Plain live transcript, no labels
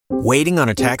Waiting on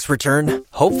a tax return?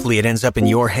 Hopefully it ends up in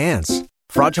your hands.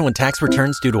 Fraudulent tax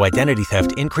returns due to identity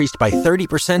theft increased by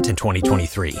 30% in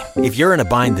 2023. If you're in a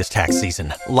bind this tax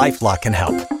season, LifeLock can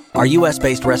help. Our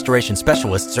U.S.-based restoration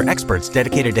specialists are experts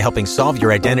dedicated to helping solve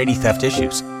your identity theft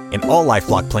issues. And all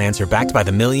LifeLock plans are backed by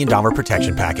the $1 Million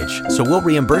Protection Package. So we'll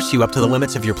reimburse you up to the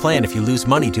limits of your plan if you lose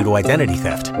money due to identity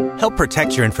theft. Help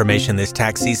protect your information this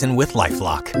tax season with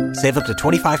LifeLock. Save up to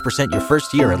 25% your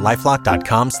first year at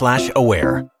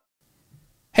LifeLock.com/aware.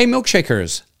 Hey,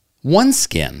 milkshakers.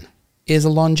 OneSkin is a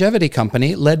longevity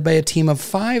company led by a team of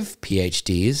 5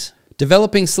 PhDs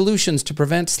developing solutions to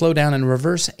prevent, slow down, and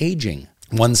reverse aging.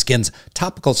 OneSkin's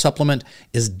topical supplement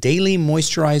is daily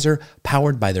moisturizer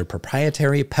powered by their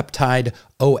proprietary peptide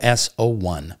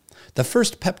OS01, the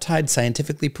first peptide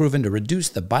scientifically proven to reduce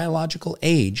the biological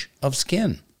age of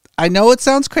skin. I know it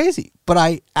sounds crazy, but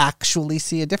I actually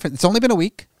see a difference. It's only been a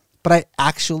week, but I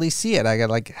actually see it. I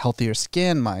got like healthier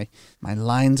skin. My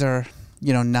lines are,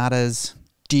 not as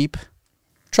deep.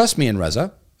 Trust me and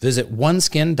Reza. Visit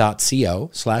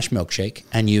oneskin.co/milkshake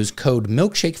and use code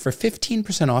milkshake for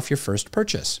 15% off your first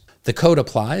purchase. The code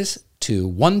applies to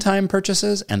one-time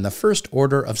purchases and the first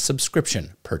order of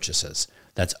subscription purchases.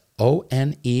 That's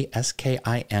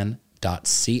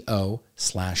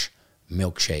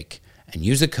oneskin.co/milkshake and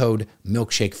use the code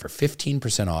milkshake for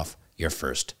 15% off your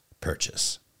first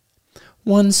purchase.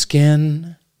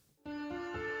 OneSkin.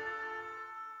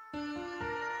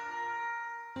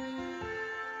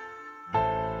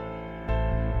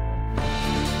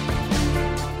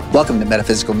 Welcome to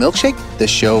Metaphysical Milkshake, the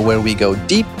show where we go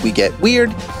deep, we get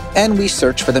weird, and we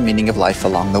search for the meaning of life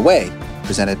along the way.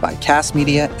 Presented by Cass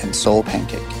Media and Soul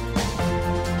Pancake.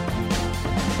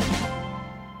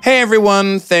 Hey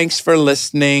everyone, thanks for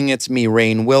listening. It's me,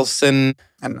 Rainn Wilson.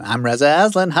 And I'm Reza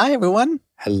Aslan. Hi everyone.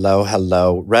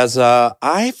 Hello. Reza,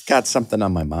 I've got something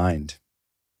on my mind.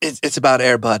 It's about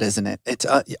Air Bud, isn't it? It's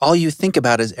all you think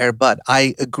about is Air Bud.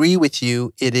 I agree with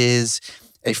you. It is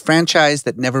a franchise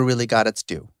that never really got its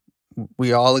due.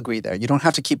 We all agree there. You don't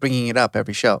have to keep bringing it up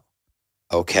every show.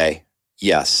 Okay.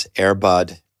 Yes, Air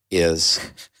Bud is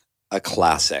a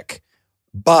classic.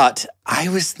 But I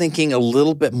was thinking a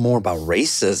little bit more about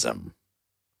racism.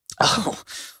 Oh,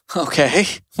 okay.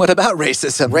 What about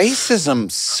racism?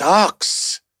 Racism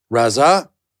sucks, Reza.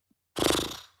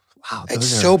 Wow. It's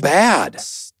so bad.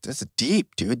 This is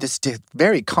deep, dude. This is a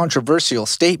very controversial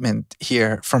statement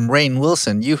here from Rainn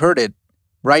Wilson. You heard it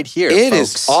right here, It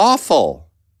folks. is awful.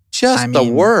 Just the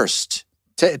worst.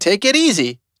 Take it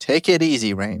easy. Take it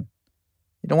easy, Rainn.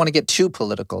 You don't want to get too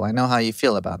political. I know how you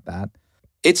feel about that.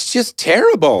 It's just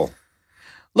terrible.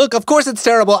 Look, of course it's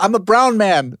terrible. I'm a brown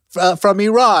man from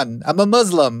Iran. I'm a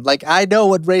Muslim. Like, I know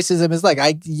what racism is like.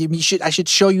 I should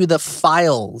show you the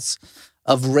files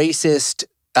of racist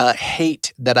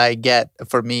hate that I get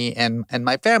for me and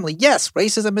my family. Yes,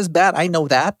 racism is bad. I know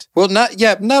that. Well,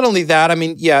 not only that. I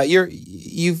mean,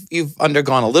 you've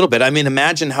undergone a little bit. I mean,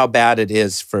 imagine how bad it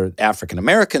is for African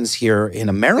Americans here in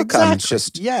America. Exactly. I mean, it's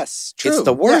just yes, true. It's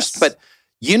the worst. Yes. But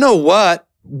you know what?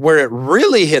 Where it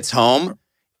really hits home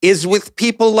is with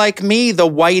people like me, the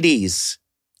whiteys,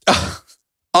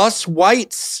 us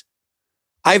whites.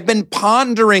 I've been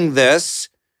pondering this.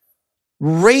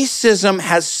 Racism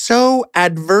has so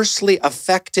adversely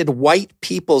affected white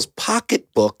people's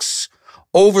pocketbooks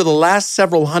over the last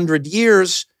several hundred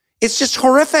years. It's just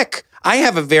horrific. I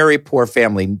have a very poor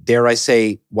family. Dare I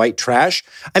say white trash?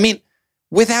 I mean,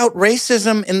 without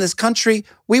racism in this country,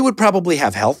 we would probably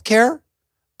have health care.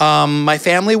 My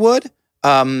family would.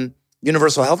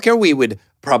 Universal health care. We would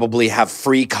probably have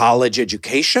free college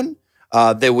education.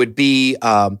 There would be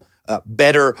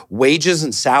better wages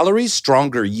and salaries,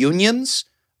 stronger unions,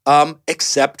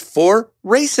 except for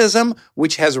racism,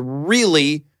 which has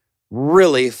really,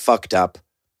 really fucked up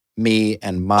me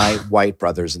and my white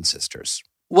brothers and sisters.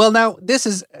 Well, now this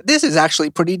is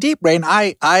actually pretty deep, Rainn.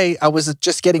 I was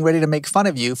just getting ready to make fun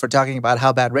of you for talking about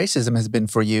how bad racism has been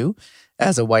for you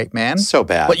as a white man. So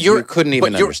bad. But you couldn't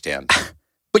even understand.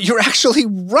 But you're actually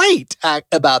right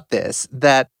about this,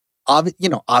 that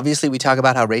obviously we talk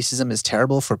about how racism is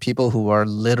terrible for people who are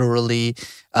literally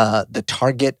the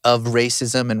target of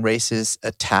racism and racist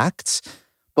attacks.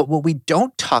 But what we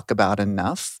don't talk about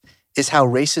enough is how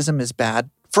racism is bad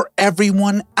for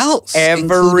everyone else.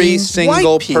 Every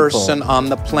single person on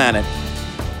the planet.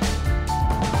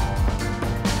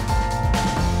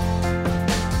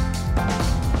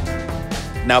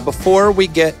 Now, before we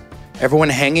get everyone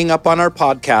hanging up on our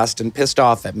podcast and pissed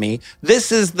off at me,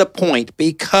 this is the point,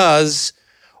 because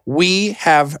we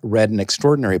have read an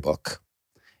extraordinary book.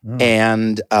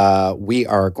 And we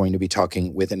are going to be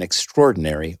talking with an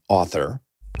extraordinary author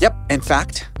Yep. In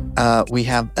fact, we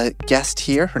have a guest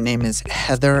here. Her name is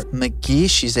Heather McGhee.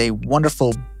 She's a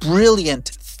wonderful, brilliant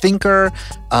thinker.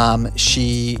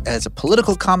 She is a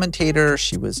political commentator.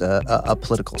 She was a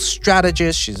political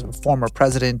strategist. She's a former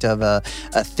president of a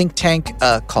think tank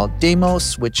called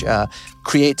Demos, which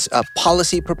creates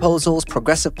policy proposals,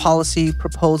 progressive policy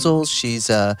proposals. She's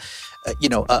a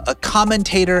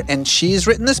commentator, and she's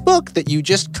written this book that you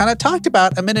just kind of talked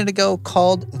about a minute ago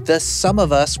called The Sum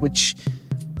of Us, which,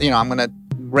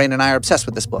 Rain and I are obsessed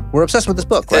with this book. We're obsessed with this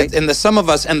book, right? And The Sum of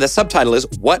Us, and the subtitle is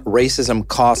What Racism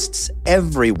Costs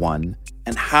Everyone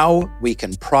and How We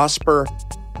Can Prosper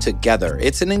Together.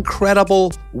 It's an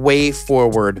incredible way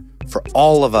forward for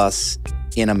all of us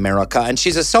in America. And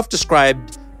she's a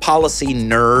self-described policy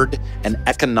nerd and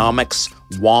economics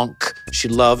wonk. She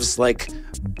loves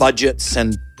budgets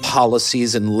and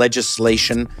policies and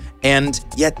legislation. And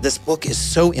yet this book is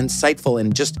so insightful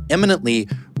and just eminently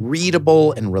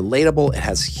readable and relatable. It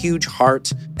has huge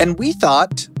heart. And we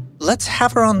thought, let's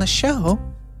have her on the show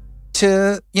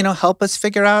to, help us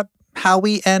figure out how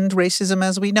we end racism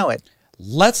as we know it.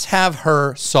 Let's have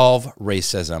her solve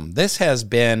racism. This has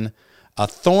been a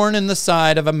thorn in the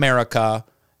side of America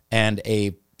and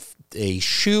a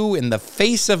shoe in the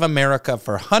face of America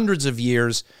for hundreds of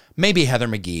years. Maybe Heather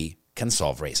McGhee can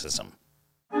solve racism.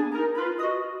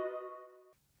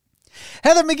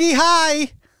 Heather McGhee,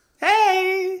 hi!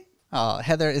 Hey!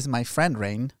 Heather is my friend,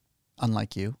 Rain,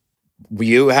 unlike you.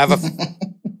 You have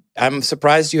I'm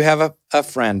surprised you have a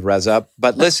friend, Reza.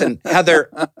 But listen,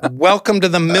 Heather, welcome to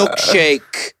the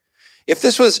milkshake. If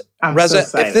this was,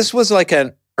 if this was like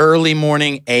an early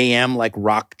morning AM, like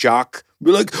rock jock,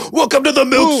 be like, welcome to the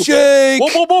milkshake.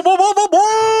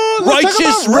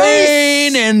 Righteous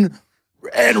Rain and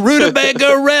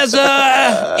Rutabaga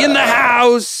Reza in the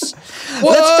house.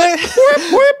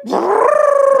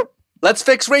 Let's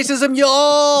fix racism,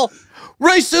 y'all.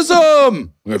 Racism.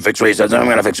 I'm going to fix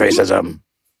racism.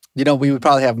 We would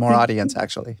probably have more audience,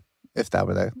 actually, if that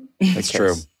were the It's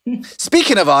case. true.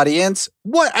 Speaking of audience,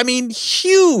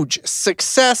 huge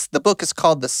success. The book is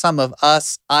called The Sum of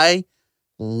Us. I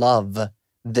love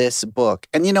this book.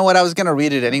 And you know what? I was going to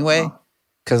read it anyway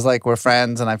because, we're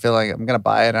friends and I feel like I'm going to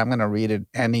buy it and I'm going to read it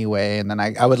anyway. And then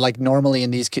I would, normally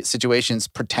in these situations,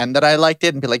 pretend that I liked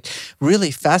it and be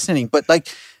really fascinating. But,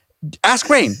 ask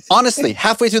Rain. Honestly,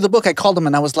 halfway through the book, I called him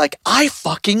and I was like, I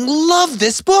fucking love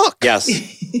this book. Yes.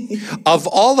 Of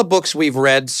all the books we've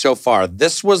read so far,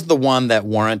 this was the one that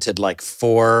warranted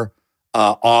 4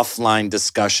 offline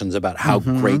discussions about how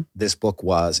great this book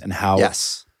was and how,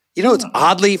 yes. It's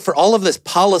oddly, for all of this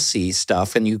policy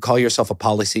stuff, and you call yourself a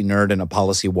policy nerd and a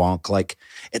policy wonk,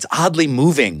 it's oddly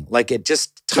moving. It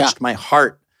just touched my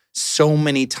heart so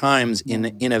many times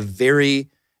in a very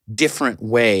different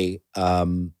way.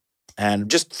 And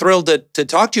just thrilled to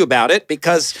talk to you about it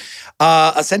because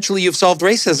essentially you've solved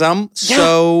racism. Yeah.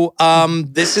 So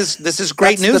this is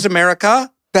great news, America.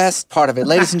 Best part of it.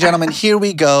 Ladies and gentlemen, here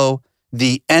we go.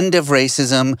 The end of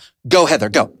racism. Go, Heather,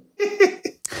 go.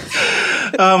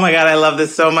 Oh my God, I love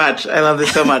this so much.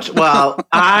 Well,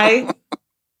 I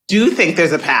do think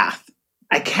there's a path.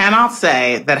 I cannot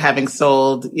say that having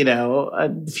sold,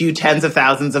 a few tens of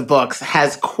thousands of books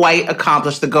has quite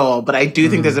accomplished the goal, but I do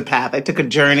think there's a path. I took a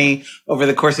journey over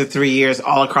the course of 3 years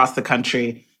all across the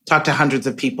country, talked to hundreds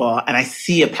of people, and I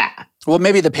see a path. Well,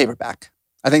 maybe the paperback.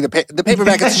 I think the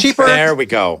paperback is cheaper. There we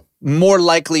go. More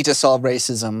likely to solve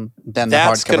racism than the hardcover.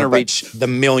 That's going to reach the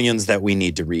millions that we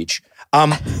need to reach.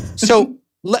 So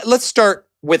let's start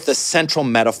with the central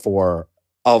metaphor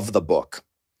of the book.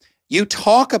 You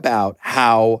talk about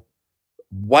how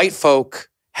white folk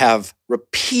have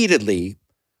repeatedly,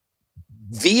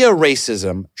 via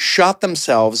racism, shot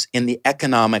themselves in the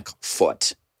economic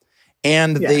foot.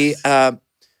 And yes.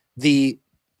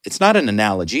 It's not an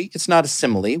analogy. It's not a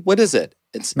simile. What is it?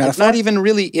 It's not even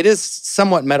really, it is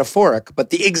somewhat metaphoric, but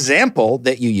the example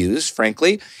that you use,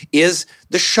 frankly, is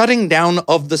the shutting down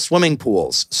of the swimming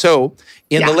pools. So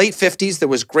in the late 50s, there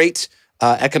was great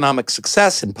economic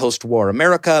success in post-war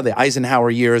America, the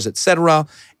Eisenhower years, et cetera.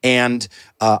 And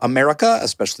America,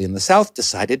 especially in the South,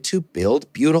 decided to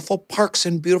build beautiful parks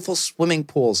and beautiful swimming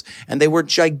pools. And they were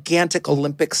gigantic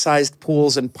Olympic-sized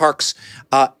pools and parks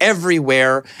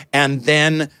everywhere. And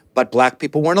then, but Black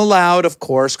people weren't allowed, of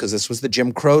course, because this was the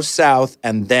Jim Crow South.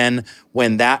 And then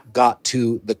when that got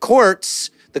to the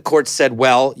courts said,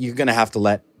 well, you're going to have to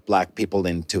let Black people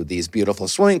into these beautiful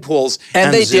swimming pools.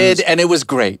 And they did, and it was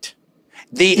great.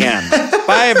 The end.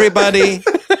 Bye, everybody.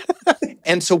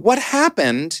 And so what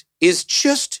happened is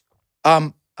just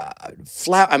I'm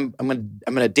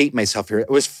gonna date myself here. It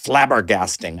was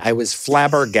flabbergasting. I was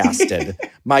flabbergasted.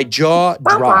 My jaw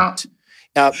dropped.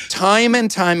 Time and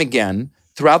time again,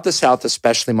 throughout the South,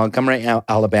 especially Montgomery,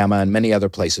 Alabama, and many other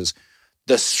places,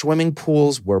 the swimming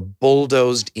pools were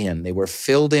bulldozed in. They were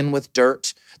filled in with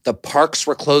dirt. The parks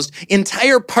were closed.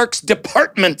 Entire parks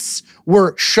departments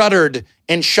were shuttered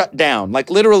and shut down. Like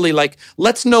literally, like,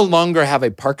 let's no longer have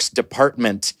a parks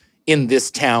department in this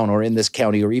town or in this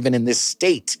county or even in this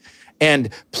state.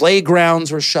 And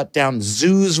playgrounds were shut down.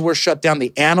 Zoos were shut down.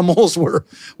 The animals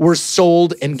were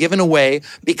sold and given away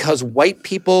because white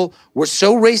people were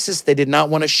so racist they did not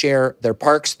want to share their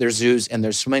parks, their zoos, and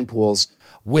their swimming pools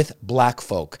with black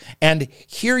folk. And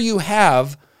here you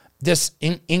have this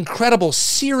incredible,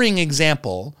 searing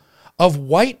example of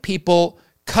white people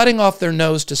cutting off their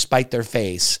nose to spite their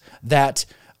face, that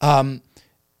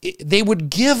they would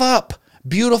give up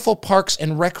beautiful parks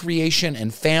and recreation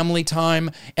and family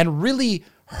time and really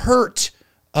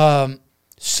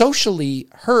socially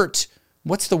hurt,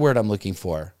 what's the word I'm looking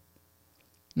for?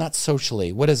 Not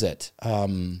socially, what is it?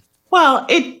 Well,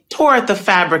 it tore at the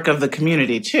fabric of the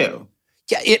community too.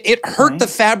 Yeah, it hurt the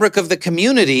fabric of the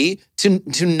community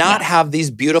to not have these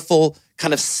beautiful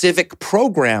kind of civic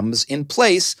programs in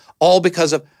place, all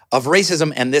because of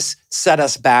racism. And this set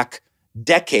us back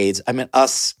decades. I mean,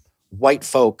 us white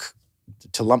folk,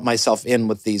 to lump myself in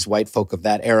with these white folk of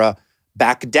that era,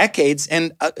 back decades,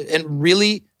 and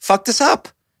really fucked us up.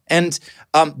 And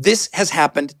this has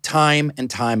happened time and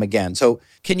time again. So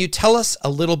can you tell us a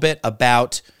little bit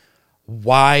about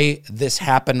why this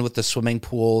happened with the swimming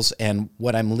pools? And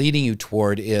what I'm leading you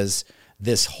toward is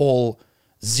this whole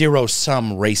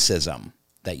zero-sum racism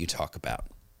that you talk about.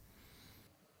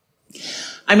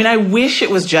 I mean, I wish it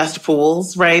was just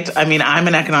pools, right? I mean, I'm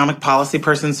an economic policy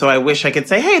person, so I wish I could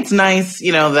say, hey, it's nice,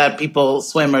 that people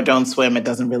swim or don't swim. It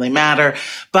doesn't really matter.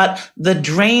 But the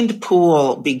drained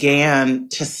pool began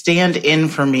to stand in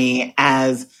for me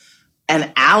as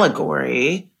an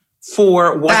allegory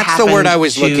for what happened. That's the word I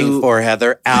was looking for,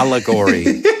 Heather. Allegory.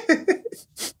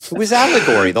 It was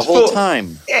allegory the whole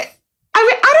time.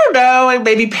 I don't know.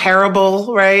 Maybe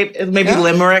parable, right? Maybe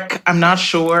limerick. I'm not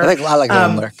sure. I like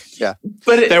limerick. Yeah.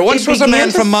 But there once was a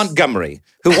man from Montgomery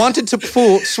who wanted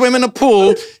to swim in a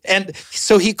pool, and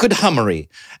so he could hummery.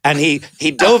 And he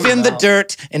dove in the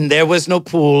dirt, and there was no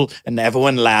pool, and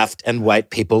everyone laughed, and white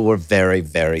people were very,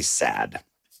 very sad.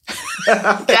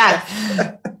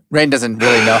 Yes. Rain doesn't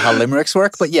really know how limericks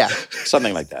work, but yeah.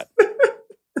 Something like that.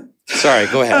 Sorry,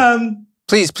 go ahead.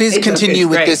 Please continue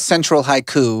with this central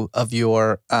haiku of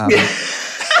your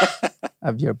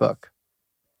of your book.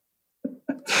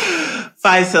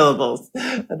 5 syllables.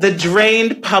 The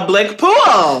drained public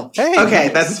pool. Hey, okay,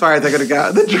 nice. that's as far as I'm going to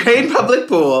go. The drained public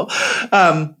pool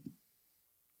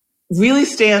really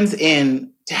stands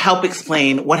in to help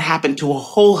explain what happened to a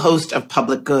whole host of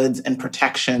public goods and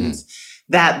protections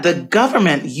that the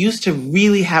government used to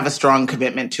really have a strong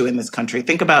commitment to in this country.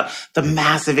 Think about the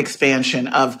massive expansion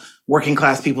of working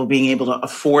class people being able to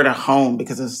afford a home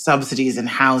because of subsidies in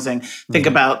housing. Think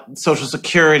about Social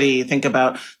Security. Think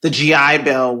about the GI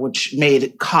Bill, which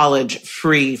made college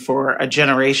free for a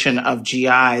generation of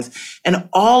GIs. And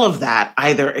all of that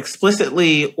either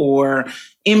explicitly or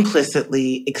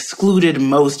implicitly excluded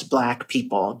most Black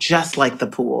people, just like the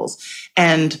pools.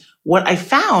 And what I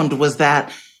found was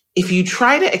that if you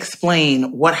try to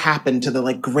explain what happened to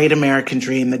the great American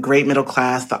dream, the great middle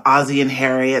class, the Ozzie and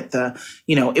Harriet,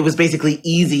 it was basically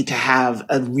easy to have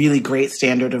a really great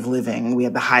standard of living. We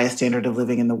had the highest standard of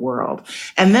living in the world.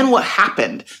 And then what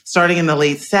happened starting in the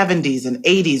late 70s and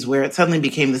 80s, where it suddenly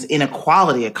became this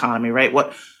inequality economy, right?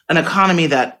 An economy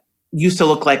that used to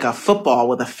look like a football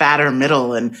with a fatter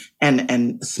middle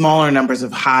and smaller numbers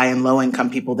of high and low income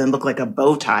people, then look like a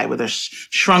bow tie with a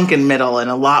shrunken middle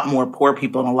and a lot more poor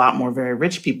people and a lot more very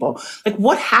rich people. Like,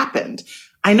 what happened?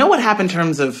 I know what happened in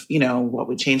terms of, what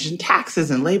we changed in taxes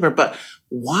and labor, but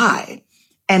why?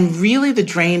 And really the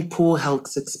drained pool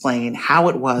helps explain how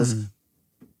it was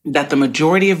that the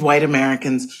majority of white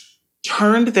Americans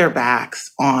turned their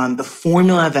backs on the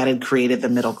formula that had created the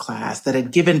middle class, that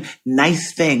had given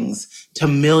nice things to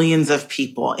millions of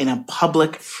people in a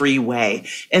public, free way,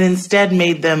 and instead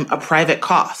made them a private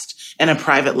cost and a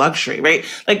private luxury, right?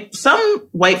 Like, some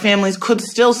white families could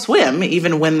still swim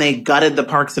even when they gutted the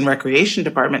Parks and Recreation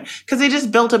Department because they just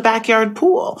built a backyard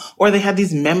pool, or they had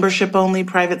these membership-only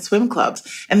private swim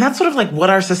clubs. And that's sort of like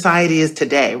what our society is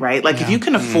today, right? Like, if you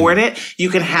can afford it, you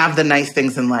can have the nice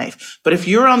things in life. But if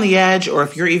you're on the edge, or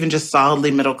if you're even just solidly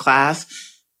middle class,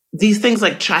 these things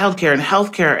like childcare and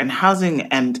healthcare and housing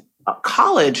and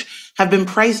college have been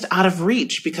priced out of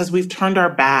reach because we've turned our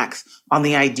backs on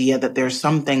the idea that there's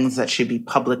some things that should be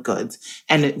public goods.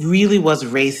 And it really was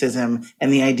racism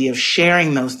and the idea of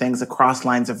sharing those things across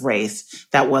lines of race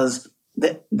that was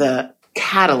the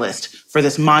catalyst for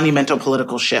this monumental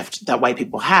political shift that white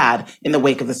people had in the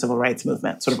wake of the civil rights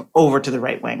movement, sort of over to the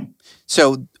right wing.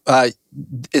 So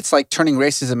it's like turning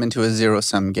racism into a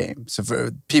zero-sum game. So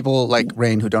for people like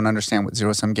Rain who don't understand what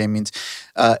zero-sum game means,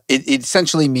 it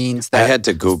essentially means that... I had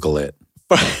to Google it.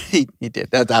 he did.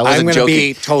 That wasn't I'm going to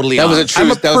be totally honest.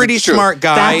 I'm a pretty smart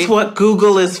guy. That's what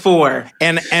Google is for.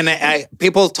 And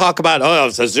people talk about,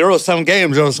 it's a zero-sum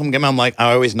game, zero-sum game. I'm like,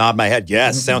 I always nod my head.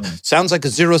 Yes, sounds like a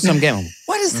zero-sum game.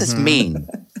 What does this mean?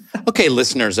 Okay,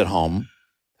 listeners at home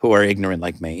who are ignorant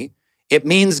like me, it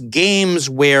means games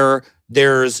where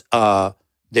there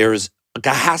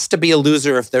has to be a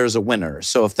loser if there's a winner.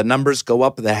 So if the numbers go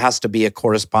up, there has to be a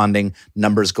corresponding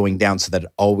numbers going down so that it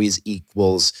always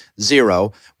equals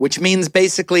 0, which means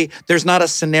basically there's not a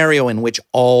scenario in which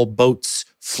all boats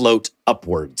float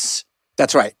upwards.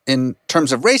 That's right. In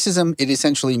terms of racism, it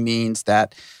essentially means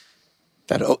that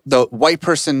the white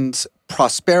person's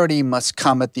prosperity must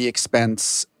come at the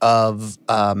expense of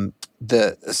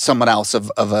someone else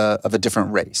of a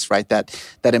different race, right? That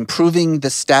improving the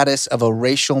status of a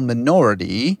racial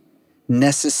minority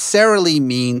necessarily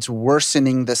means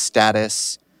worsening the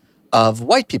status of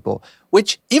white people.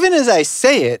 Which, even as I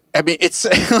say it, I mean, it's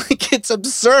like it's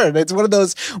absurd. It's one of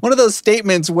those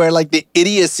statements where like the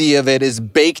idiocy of it is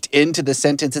baked into the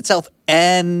sentence itself.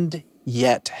 And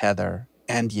yet, Heather,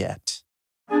 and yet.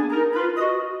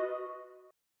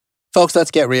 Folks,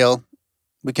 let's get real.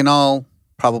 We can all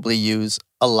probably use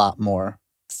a lot more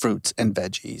fruits and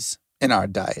veggies in our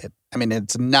diet. I mean,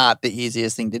 it's not the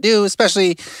easiest thing to do,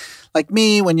 especially like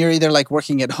me when you're either like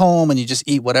working at home and you just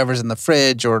eat whatever's in the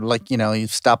fridge, or like, you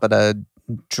stop at a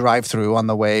drive-through on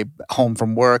the way home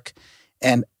from work.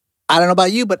 And I don't know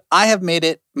about you, but I have made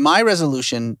it my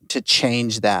resolution to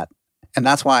change that. And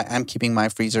that's why I'm keeping my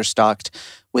freezer stocked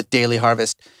with Daily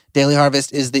Harvest. Daily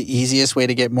Harvest is the easiest way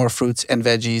to get more fruits and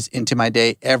veggies into my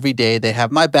day every day. They have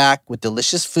my back with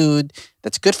delicious food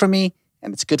that's good for me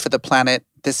and it's good for the planet.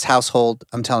 This household,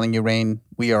 I'm telling you, Rain,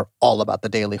 we are all about the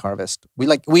Daily Harvest. We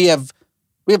have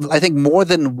I think more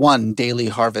than one Daily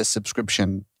Harvest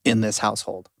subscription in this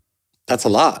household. That's a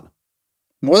lot.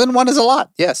 More than one is a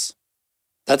lot. Yes.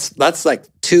 That's like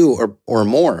 2 or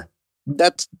more.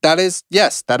 That is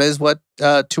what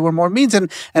 2 or more means. And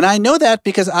I know that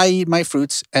because I eat my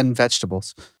fruits and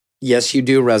vegetables. Yes, you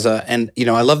do, Reza. And,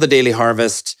 I love the Daily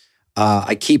Harvest.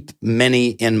 I keep many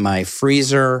in my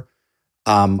freezer.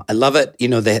 I love it.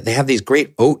 They have these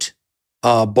great oat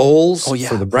bowls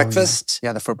for the breakfast.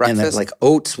 Yeah, for breakfast. And like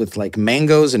oats with like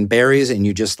mangoes and berries, and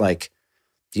you just like,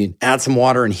 you add some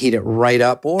water and heat it right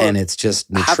up, and it's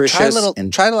just nutritious.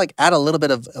 Try to like add a little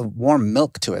bit of warm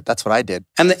milk to it. That's what I did.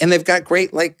 And they've got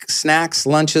great like snacks,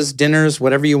 lunches, dinners,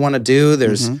 whatever you want to do.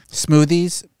 There's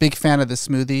smoothies. Big fan of the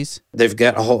smoothies. They've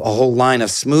got a whole line of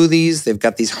smoothies. They've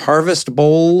got these harvest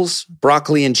bowls.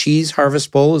 Broccoli and cheese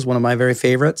harvest bowl is one of my very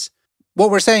favorites. What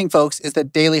we're saying, folks, is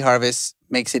that Daily Harvest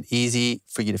makes it easy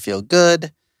for you to feel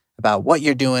good about what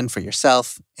you're doing for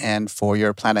yourself and for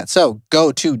your planet. So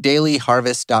go to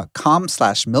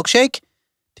dailyharvest.com/milkshake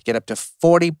to get up to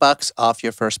 $40 off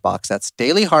your first box. That's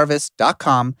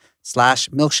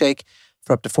dailyharvest.com/milkshake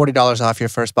for up to $40 off your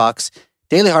first box.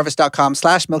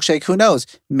 Dailyharvest.com/milkshake. Who knows?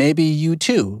 Maybe you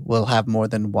too will have more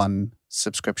than one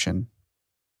subscription.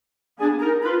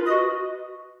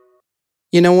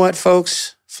 You know what,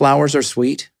 folks? Flowers are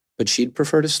sweet, but she'd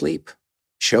prefer to sleep.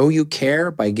 Show you care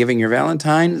by giving your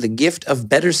Valentine the gift of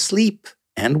better sleep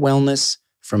and wellness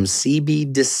from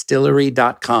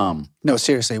cbdistillery.com. No,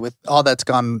 seriously, with all that's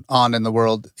gone on in the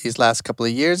world these last couple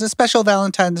of years, a special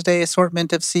Valentine's Day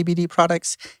assortment of CBD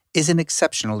products is an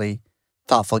exceptionally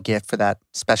thoughtful gift for that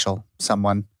special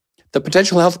someone. The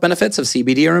potential health benefits of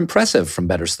CBD are impressive, from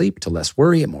better sleep to less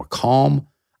worry and more calm.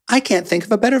 I can't think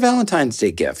of a better Valentine's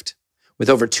Day gift.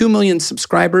 With over 2 million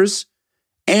subscribers,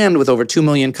 and with over 2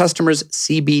 million customers,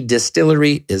 CB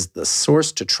Distillery is the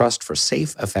source to trust for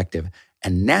safe, effective,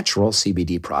 and natural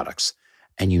CBD products.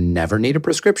 And you never need a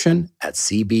prescription at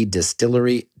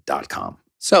cbdistillery.com.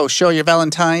 So show your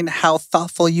Valentine how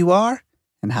thoughtful you are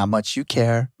and how much you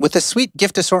care with a sweet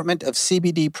gift assortment of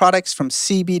CBD products from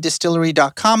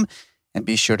cbdistillery.com. And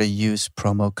be sure to use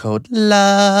promo code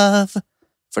LOVE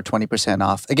for 20%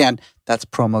 off. Again, that's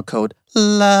promo code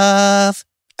LOVE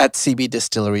at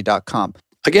cbdistillery.com.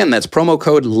 Again, that's promo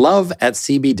code LOVE at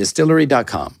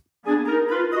cbdistillery.com.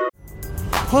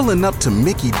 Pulling up to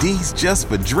Mickey D's just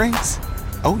for drinks?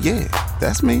 Oh yeah,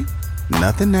 that's me.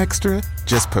 Nothing extra,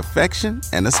 just perfection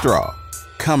and a straw.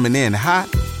 Coming in hot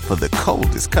for the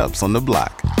coldest cups on the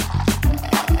block.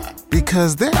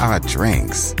 Because there are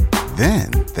drinks.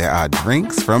 Then there are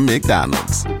drinks from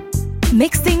McDonald's.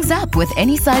 Mix things up with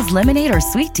any size lemonade or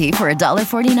sweet tea for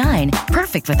 $1.49.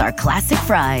 Perfect with our classic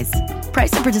fries.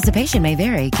 Price and participation may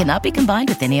vary. Cannot be combined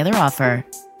with any other offer.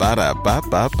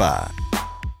 Ba-da-ba-ba-ba.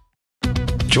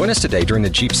 Join us today during the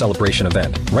Jeep Celebration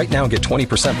event. Right now, get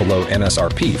 20% below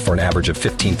MSRP for an average of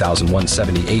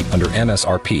 $15,178 under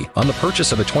MSRP on the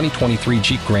purchase of a 2023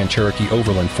 Jeep Grand Cherokee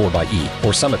Overland 4xE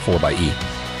or Summit 4xE.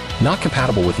 Not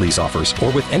compatible with lease offers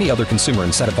or with any other consumer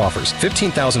incentive offers.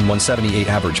 $15,178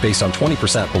 average based on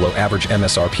 20% below average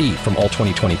MSRP from all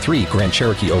 2023 Grand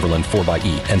Cherokee Overland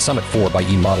 4xE and Summit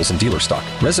 4xE models in dealer stock.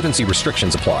 Residency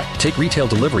restrictions apply. Take retail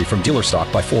delivery from dealer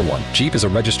stock by 4/1. Jeep is a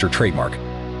registered trademark.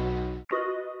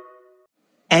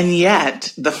 And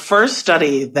yet, the first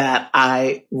study that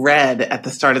I read at the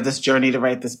start of this journey to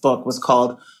write this book was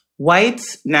called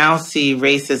Whites Now See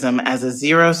Racism as a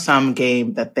Zero-Sum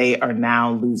Game That They Are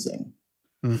Now Losing,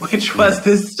 which was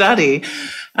this study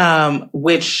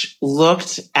which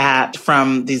looked at,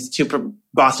 from these two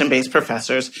Boston-based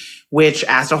professors, which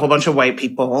asked a whole bunch of white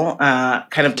people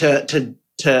kind of to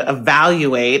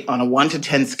evaluate on a 1 to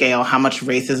 10 scale how much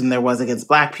racism there was against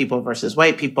Black people versus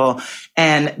white people.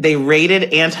 And they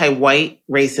rated anti-white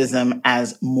racism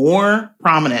as more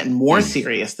prominent and more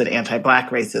serious than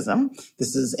anti-Black racism.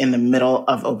 This is in the middle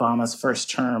of Obama's first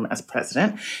term as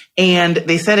president. And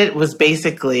they said it was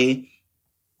basically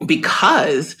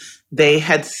because they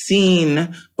had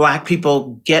seen Black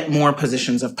people get more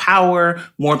positions of power,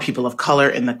 more people of color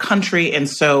in the country. And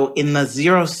so in the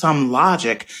zero-sum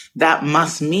logic, that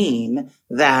must mean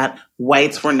that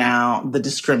whites were now the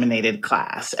discriminated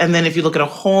class. And then if you look at a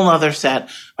whole other set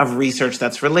of research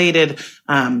that's related,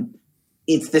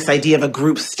 it's this idea of a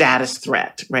group status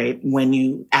threat, right? When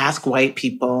you ask white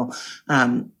people,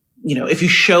 if you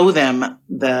show them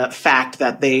the fact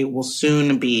that they will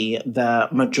soon be the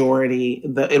majority,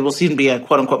 it will soon be a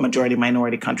quote unquote majority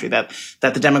minority country, that the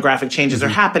demographic changes are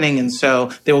happening. And so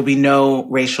there will be no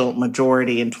racial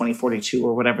majority in 2042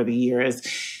 or whatever the year is,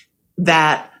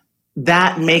 that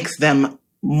makes them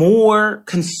more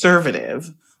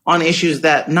conservative on issues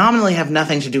that nominally have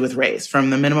nothing to do with race, from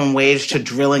the minimum wage to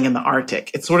drilling in the Arctic.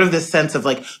 It's sort of this sense of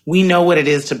like, we know what it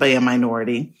is to be a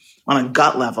minority. On a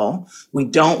gut level, we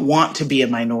don't want to be a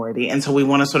minority. And so we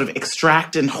want to sort of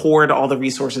extract and hoard all the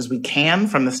resources we can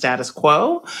from the status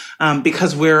quo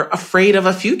because we're afraid of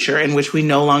a future in which we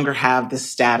no longer have this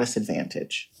status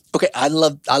advantage. Okay, I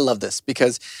love this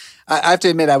because I have to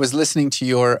admit, I was listening to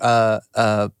your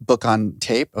book on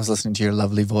tape. I was listening to your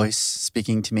lovely voice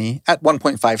speaking to me at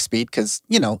 1.5 speed because,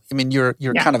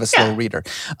 you're kind of a slow reader.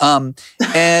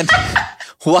 And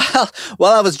while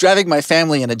I was driving my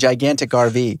family in a gigantic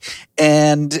RV,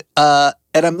 and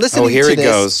I'm listening to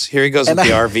this. Here he goes with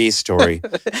the RV story.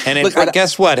 And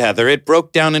guess what, Heather? It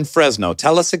broke down in Fresno.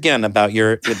 Tell us again about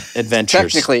your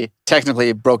adventures. Technically,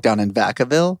 it broke down in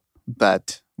Vacaville,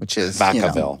 which is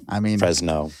Vacaville.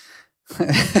 Fresno.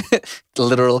 The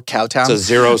literal cow town. It's a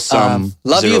zero-sum.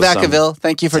 Love you, Vacaville.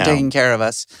 Thank you for taking care of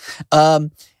us.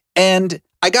 And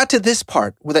I got to this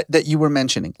part that you were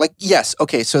mentioning. Like, yes,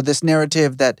 okay, so this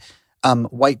narrative that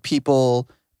white people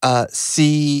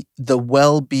see the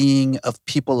well-being of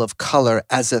people of color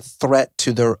as a threat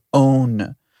to their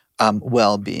own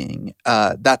well-being.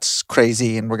 That's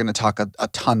crazy, and we're going to talk a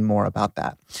ton more about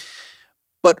that.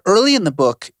 But early in the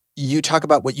book, you talk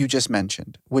about what you just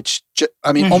mentioned, which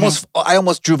I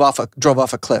almost drove off a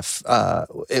cliff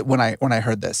when I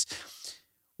heard this.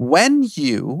 When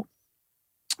you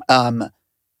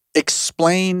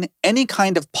explain any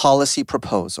kind of policy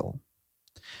proposal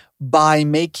by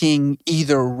making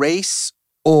either race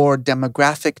or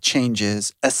demographic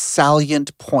changes a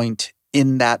salient point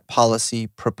in that policy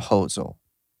proposal,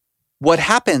 what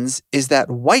happens is that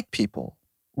white people,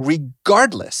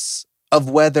 regardless of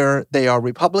whether they are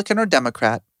Republican or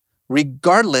Democrat,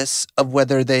 regardless of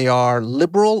whether they are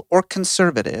liberal or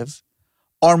conservative,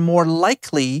 are more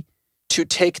likely to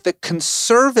take the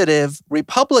conservative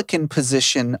Republican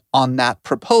position on that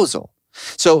proposal.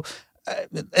 So,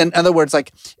 in other words,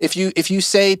 like if you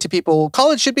say to people,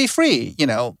 college should be free,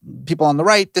 people on the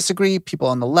right disagree, people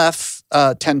on the left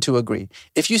tend to agree.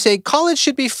 If you say college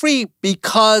should be free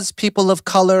because people of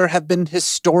color have been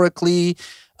historically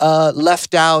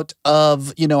left out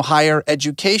of, higher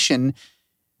education,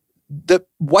 the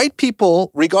white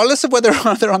people, regardless of whether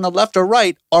they're on the left or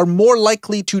right, are more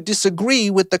likely to disagree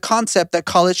with the concept that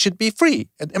college should be free.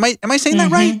 Am I saying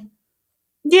that right?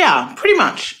 Yeah, pretty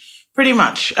much.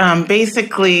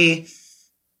 Basically,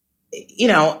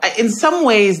 in some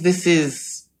ways, this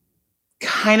is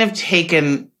kind of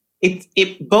taken.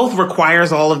 It both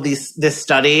requires all of this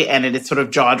study, and it is sort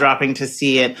of jaw-dropping to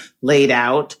see it laid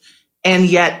out And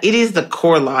yet it is the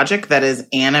core logic that has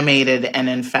animated and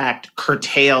in fact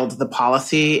curtailed the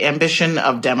policy ambition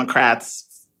of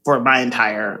Democrats for my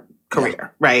entire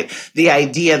career, right? The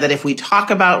idea that if we talk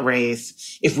about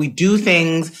race, if we do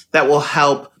things that will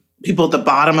help people at the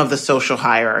bottom of the social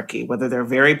hierarchy, whether they're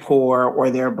very poor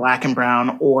or they're black and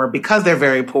brown, or because they're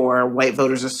very poor, white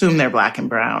voters assume they're black and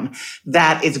brown,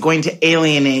 that it's going to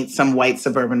alienate some white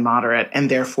suburban moderate.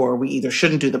 And therefore we either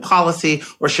shouldn't do the policy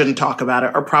or shouldn't talk about it,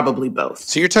 or probably both.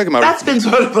 So you're talking about... That's been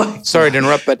sort of like... Sorry to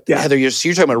interrupt, but Heather, you're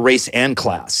talking about race and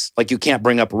class. Like you can't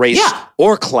bring up race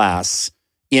or class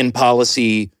in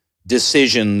policy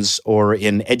decisions or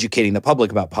in educating the public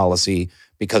about policy,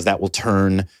 because that will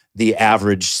turn the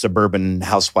average suburban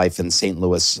housewife in St.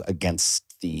 Louis against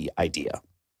the idea.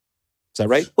 Is that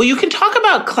right? Well, you can talk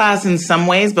about class in some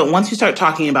ways, but once you start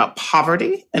talking about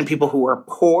poverty and people who are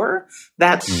poor,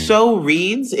 that so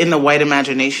reads in the white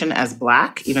imagination as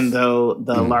black, even though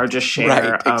the largest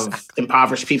share of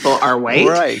impoverished people are white.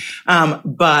 Right.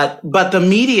 But the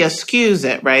media skews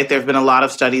it, right? There have been a lot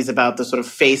of studies about the sort of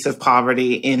face of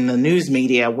poverty in the news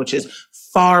media, which is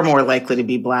far more likely to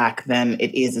be black than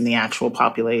it is in the actual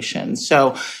population.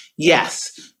 So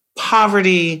yes,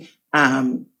 poverty,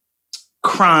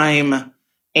 crime,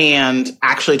 and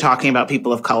actually talking about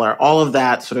people of color, all of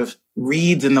that sort of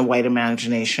reads in the white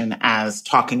imagination as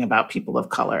talking about people of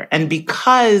color. And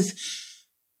because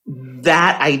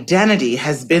that identity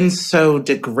has been so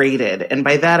degraded, and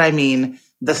by that I mean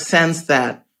the sense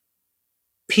that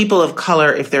people of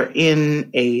color, if they're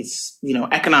in a,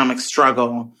 economic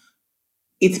struggle,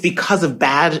 it's because of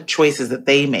bad choices that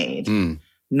they made,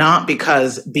 not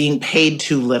because being paid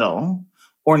too little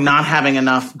or not having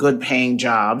enough good paying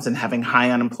jobs and having high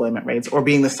unemployment rates or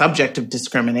being the subject of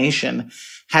discrimination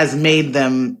has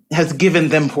given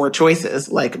them poor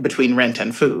choices, like between rent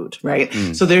and food, right?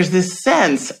 So there's this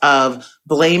sense of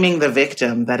blaming the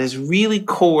victim that is really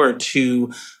core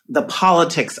to the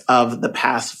politics of the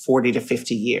past 40 to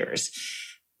 50 years.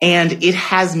 And it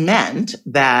has meant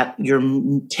that your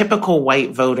typical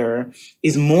white voter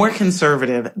is more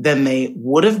conservative than they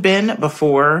would have been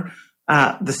before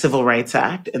the Civil Rights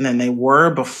Act, and than they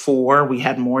were before we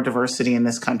had more diversity in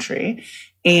this country.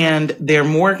 And they're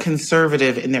more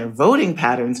conservative in their voting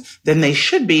patterns than they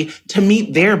should be to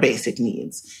meet their basic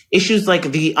needs. Issues like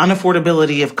the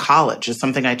unaffordability of college is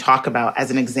something I talk about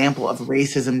as an example of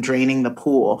racism draining the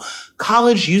pool.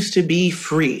 College used to be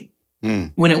free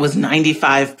when it was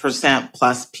 95%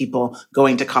 plus people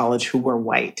going to college who were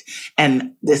white.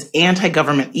 And this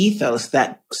anti-government ethos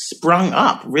that sprung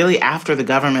up really after the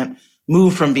government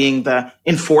moved from being the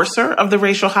enforcer of the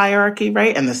racial hierarchy,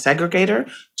 right, and the segregator,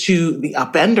 to the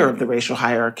upender of the racial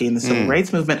hierarchy in the civil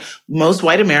rights movement, most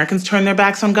white Americans turned their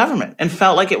backs on government and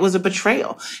felt like it was a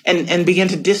betrayal, and began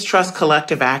to distrust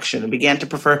collective action and began to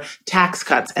prefer tax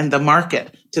cuts and the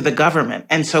market to the government.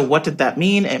 And so what did that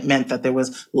mean? It meant that there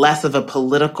was less of a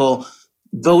political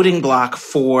voting bloc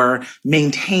for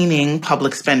maintaining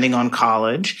public spending on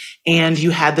college, and you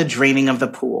had the draining of the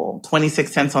pool,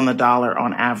 26 cents on the dollar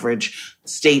on average,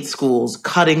 state schools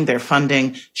cutting their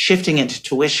funding, shifting it to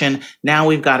tuition. Now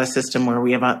we've got a system where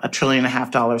we have $1.5 trillion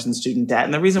in student debt.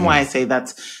 And the reason why I say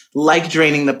that's like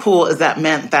draining the pool is that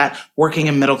meant that working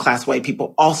and middle class white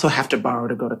people also have to borrow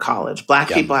to go to college. Black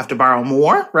people have to borrow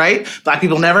more, right? Black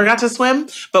people never got to swim,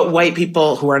 but white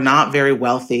people who are not very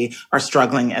wealthy are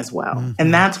struggling as well.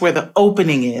 And that's where the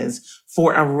opening is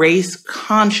for a race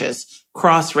conscious,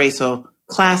 cross-racial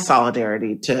class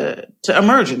solidarity to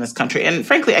emerge in this country. And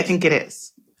frankly, I think it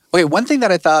is. Okay, one thing that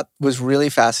I thought was really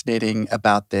fascinating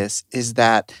about this is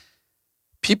that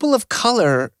people of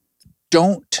color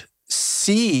don't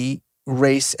see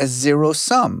race as zero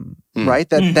sum, right?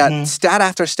 That stat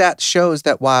after stat shows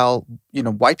that while,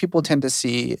 white people tend to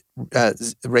see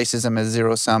racism as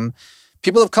zero sum,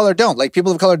 people of color don't. Like,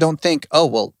 people of color don't think, oh,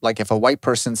 well, like if a white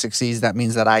person succeeds, that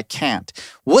means that I can't.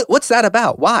 What's that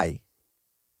about? Why?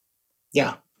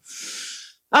 Yeah.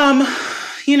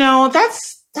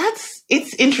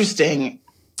 It's interesting.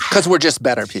 Because we're just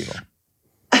better people.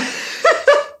 Was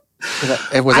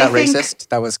that racist?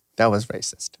 That was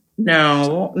racist.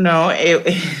 No,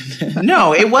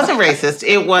 it wasn't racist.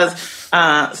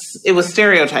 It was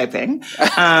stereotyping.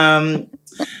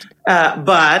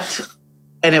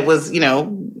 And it was,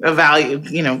 a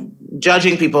value,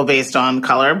 judging people based on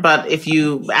color. But if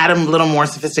you add a little more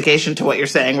sophistication to what you're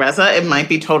saying, Reza, it might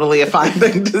be totally a fine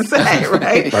thing to say,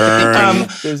 right? Burn.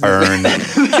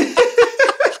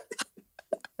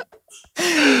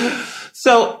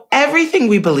 So everything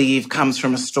we believe comes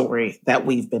from a story that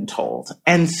we've been told.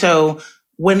 And so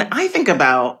when I think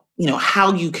about,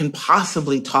 how you can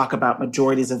possibly talk about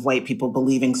majorities of white people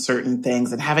believing certain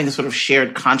things and having a sort of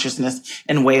shared consciousness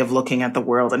and way of looking at the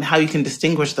world, and how you can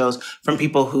distinguish those from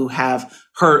people who have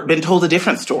been told a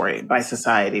different story by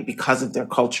society because of their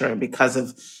culture and because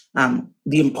of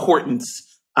the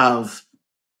importance of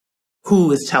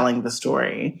who is telling the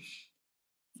story.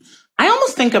 I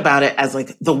almost think about it as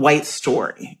like the white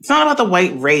story. It's not about the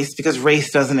white race, because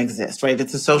race doesn't exist, right?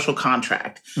 It's a social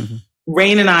contract. Mm-hmm.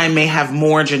 Rain and I may have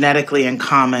more genetically in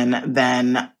common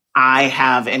than I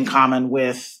have in common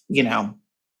with,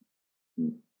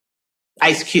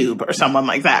 Ice Cube or someone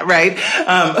like that, right?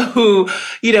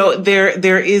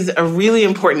 There is a really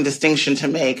important distinction to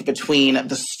make between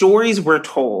the stories we're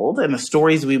told and the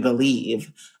stories we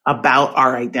believe about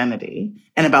our identity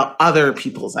and about other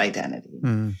people's identity.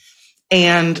 Mm.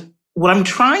 And what I'm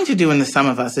trying to do in The Sum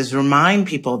of Us is remind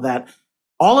people that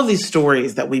all of these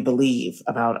stories that we believe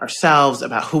about ourselves,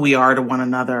 about who we are to one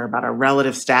another, about our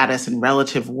relative status and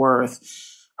relative worth,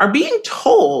 are being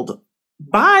told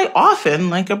by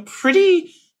often like a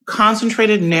pretty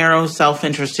concentrated, narrow,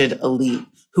 self-interested elite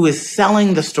who is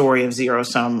selling the story of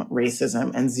zero-sum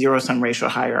racism and zero-sum racial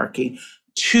hierarchy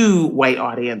to white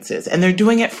audiences. And they're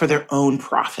doing it for their own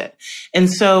profit.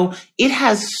 And so it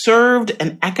has served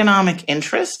an economic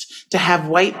interest to have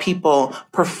white people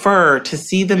prefer to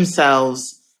see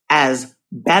themselves as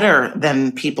better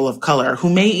than people of color who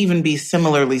may even be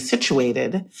similarly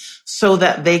situated, so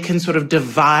that they can sort of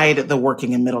divide the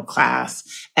working and middle class.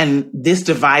 And this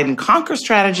divide and conquer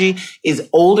strategy is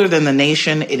older than the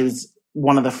nation. It is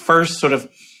one of the first sort of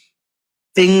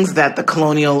things that the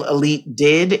colonial elite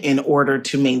did in order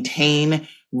to maintain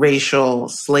racial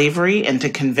slavery and to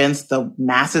convince the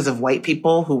masses of white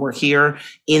people who were here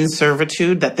in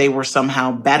servitude that they were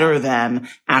somehow better than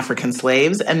African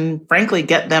slaves, and frankly,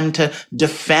 get them to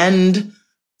defend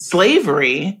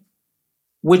slavery,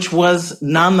 which was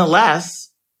nonetheless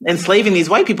enslaving these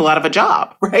white people out of a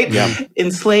job, right? Yeah.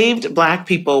 Enslaved Black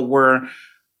people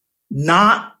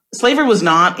slavery was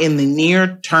not in the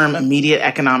near-term immediate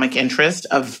economic interest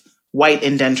of white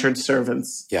indentured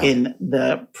servants in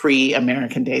the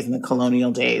pre-American days, in the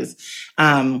colonial days.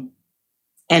 And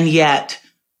yet,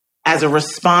 as a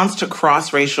response to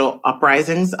cross-racial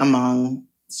uprisings among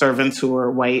servants who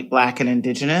were white, Black, and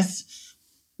indigenous,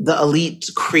 the elite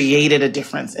created a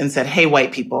difference and said, hey,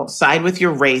 white people, side with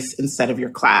your race instead of your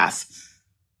class.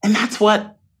 And that's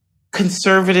what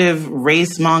conservative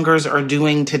race mongers are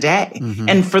doing today. Mm-hmm.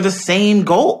 And for the same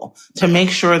goal, to make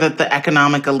sure that the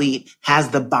economic elite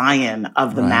has the buy-in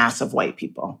of the mass of white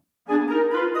people.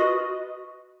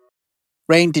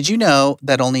 Rain, did you know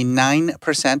that only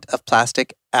 9% of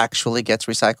plastic actually gets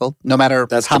recycled, no matter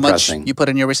how much you put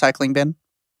in your recycling bin?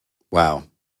 Wow.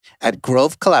 At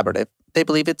Grove Collaborative, they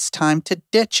believe it's time to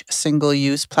ditch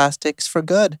single-use plastics for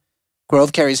good.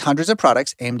 Grove carries hundreds of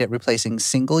products aimed at replacing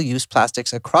single-use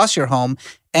plastics across your home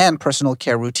and personal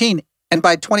care routine. And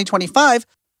by 2025,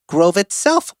 Grove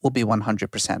itself will be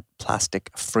 100%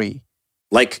 plastic-free.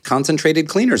 Like concentrated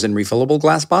cleaners in refillable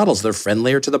glass bottles, they're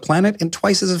friendlier to the planet and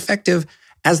twice as effective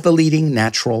as the leading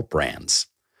natural brands.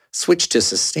 Switch to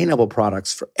sustainable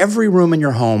products for every room in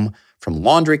your home, from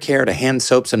laundry care to hand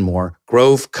soaps and more.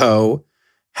 Grove Co.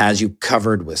 has you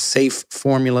covered with safe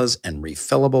formulas and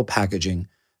refillable packaging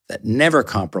that never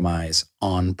compromise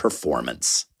on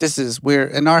performance.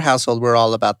 In our household, we're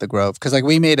all about the Grove. Because like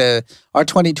we made our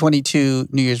 2022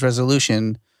 New Year's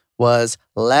resolution was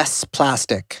less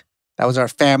plastic. That was our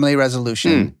family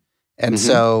resolution. And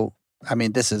so, I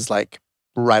mean, this is like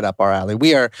right up our alley.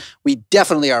 We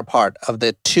definitely are part of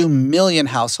the 2 million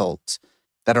households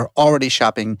that are already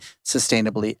shopping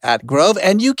sustainably at Grove.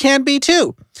 And you can be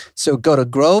too. So go to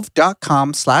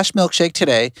grove.com/milkshake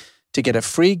today to get a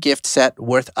free gift set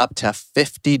worth up to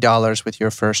 $50 with your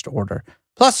first order.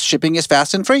 Plus, shipping is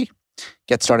fast and free.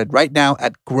 Get started right now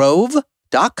at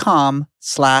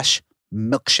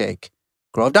grove.com/milkshake.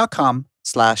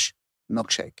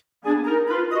 grove.com/milkshake.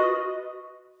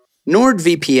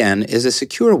 NordVPN is a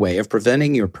secure way of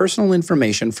preventing your personal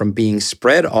information from being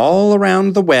spread all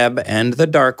around the web and the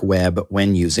dark web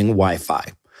when using Wi-Fi.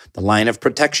 The line of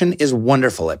protection is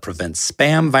wonderful. It prevents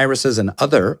spam, viruses, and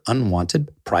other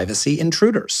unwanted privacy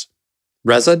intruders.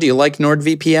 Reza, do you like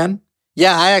NordVPN?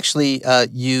 Yeah, I actually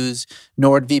use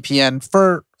NordVPN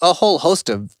for a whole host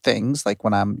of things, like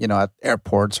when I'm, at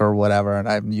airports or whatever, and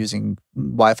I'm using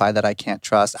Wi-Fi that I can't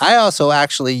trust. I also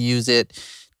actually use it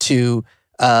to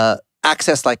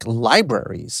access like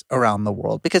libraries around the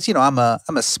world because, I'm a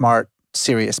smart,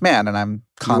 serious man, and I'm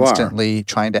constantly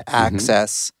trying to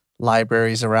access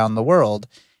libraries around the world.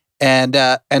 And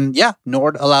yeah,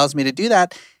 Nord allows me to do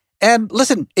that. And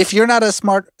listen, if you're not a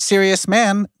smart, serious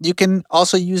man, you can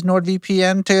also use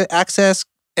NordVPN to access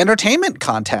entertainment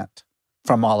content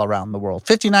from all around the world,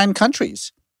 59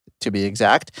 countries to be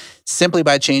exact, simply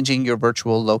by changing your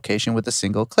virtual location with a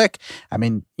single click. I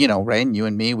mean, Rain, you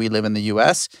and me, we live in the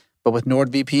US, but with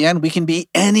NordVPN, we can be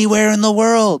anywhere in the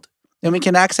world and we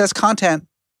can access content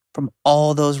from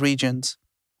all those regions.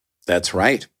 That's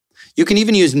right. You can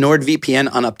even use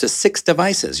NordVPN on up to 6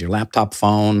 devices, your laptop,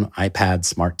 phone, iPad,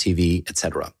 smart TV,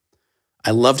 etc.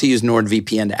 I love to use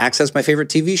NordVPN to access my favorite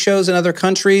TV shows in other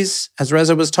countries, as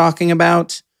Reza was talking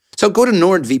about. So go to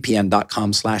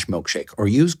nordvpn.com/milkshake or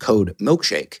use code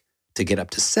milkshake to get up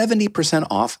to 70%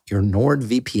 off your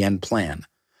NordVPN plan,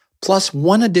 plus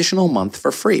 1 additional month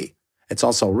for free. It's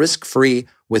also risk-free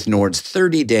with Nord's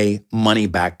 30-day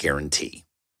money-back guarantee.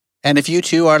 And if you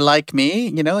too are like me,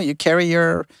 you carry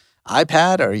your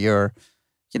iPad or your,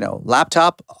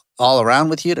 laptop all around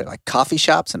with you to like coffee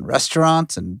shops and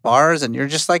restaurants and bars, and you're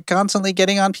just like constantly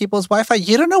getting on people's Wi-Fi.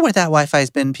 You don't know where that Wi-Fi's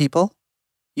been, people.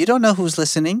 You don't know who's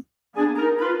listening.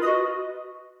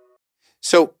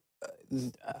 So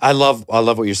I love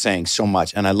what you're saying so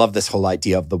much, and I love this whole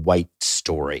idea of the white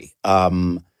story.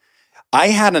 I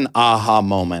had an aha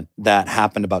moment that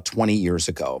happened about 20 years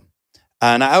ago,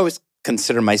 and I always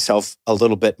consider myself a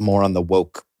little bit more on the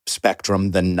woke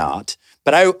spectrum than not.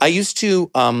 But I used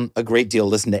to a great deal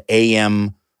listen to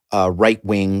AM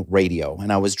right-wing radio.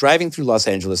 And I was driving through Los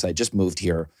Angeles. I just moved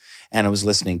here. And I was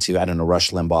listening to, I don't know,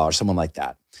 Rush Limbaugh or someone like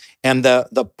that. And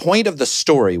the point of the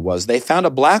story was they found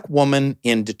a black woman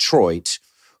in Detroit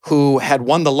who had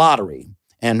won the lottery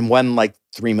and won like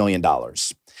 $3 million.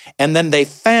 And then they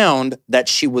found that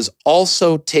she was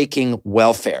also taking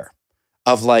welfare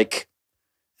of like,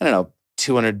 I don't know,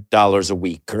 $200 a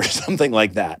week or something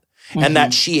like that. Mm-hmm. And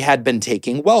that she had been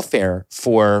taking welfare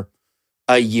for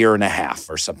a year and a half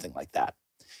or something like that.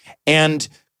 And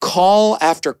call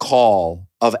after call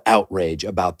of outrage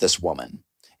about this woman.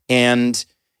 And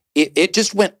it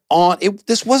just went on.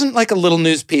 This wasn't like a little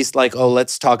news piece like, oh,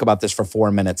 let's talk about this for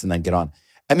 4 minutes and then get on.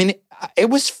 I mean, it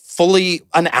was fully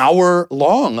an hour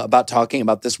long about talking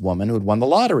about this woman who'd won the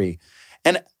lottery.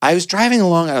 And I was driving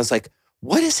along and I was like,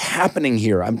 what is happening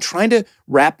here? I'm trying to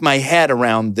wrap my head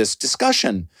around this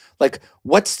discussion. Like,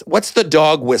 what's the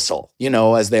dog whistle,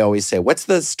 as they always say? What's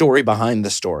the story behind the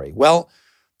story? Well,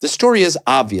 the story is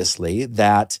obviously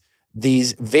that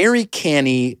these very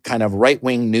canny kind of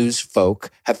right-wing news folk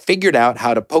have figured out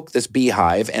how to poke this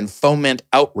beehive and foment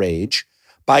outrage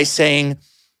by saying,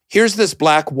 here's this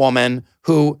black woman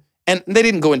who, and they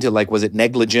didn't go into like, was it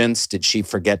negligence? Did she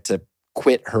forget to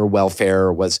quit her welfare?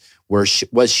 Or was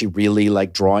she really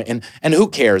like drawing? And who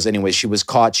cares? Anyway, she was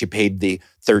caught. She paid the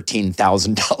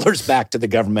 $13,000 back to the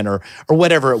government or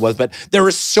whatever it was. But there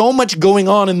is so much going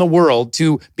on in the world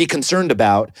to be concerned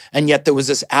about. And yet there was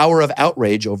this hour of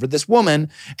outrage over this woman.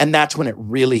 And that's when it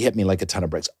really hit me like a ton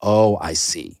of bricks. Oh, I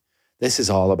see. This is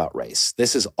all about race.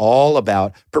 This is all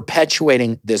about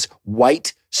perpetuating this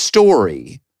white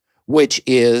story, which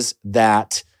is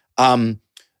that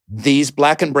these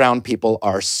black and brown people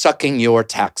are sucking your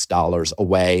tax dollars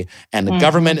away, and the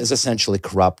government is essentially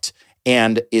corrupt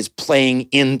and is playing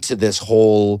into this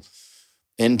whole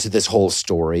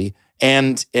story.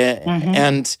 And so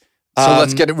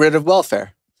let's get rid of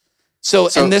welfare. So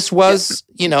and this was,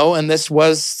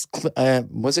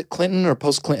 was it Clinton or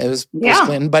post-Clinton? It was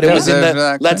post-Clinton, but it was in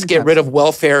the let's get rid of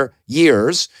welfare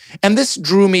years. And this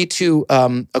drew me to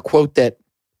a quote that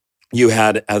you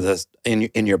had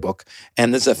in your book.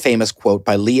 And this is a famous quote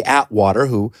by Lee Atwater,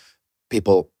 who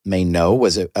people may know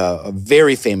was a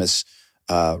very famous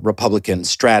Republican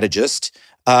strategist.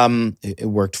 It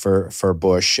worked for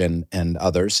Bush and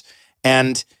others.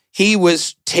 And he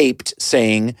was taped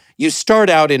saying, you start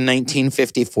out in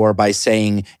 1954 by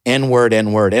saying N-word,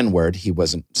 N-word, N-word. He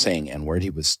wasn't saying N-word. He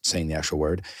was saying the actual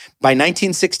word. By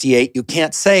 1968, you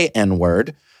can't say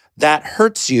N-word. That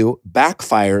hurts you,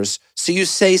 backfires. So you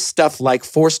say stuff like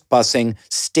forced busing,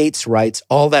 states' rights,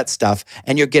 all that stuff,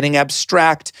 and you're getting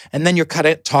abstract. And then you're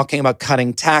talking about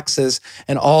cutting taxes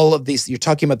and all of these. You're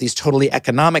talking about these totally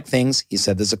economic things. He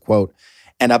said, there's a quote,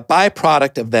 and a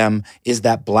byproduct of them is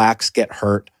that blacks get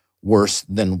hurt worse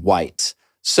than whites.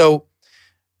 So,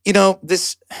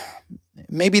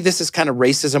 maybe this is kind of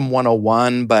racism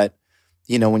 101, but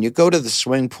when you go to the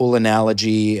swimming pool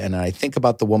analogy, and I think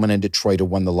about the woman in Detroit who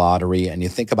won the lottery, and you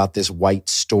think about this white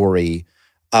story,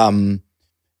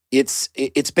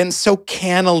 it's been so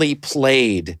cannily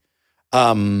played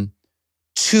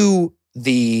to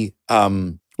the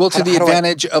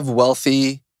advantage of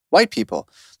wealthy white people.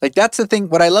 Like that's the thing.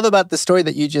 What I love about the story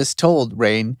that you just told,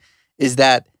 Rain, is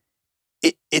that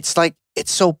it's like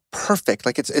it's so perfect.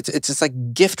 Like it's just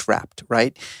like gift wrapped,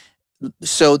 right?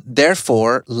 So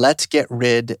therefore, let's get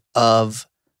rid of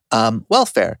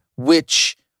welfare,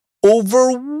 which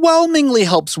overwhelmingly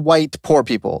helps white poor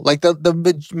people. Like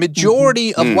the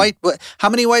majority of white. How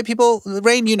many white people,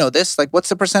 Rain? You know this. Like, what's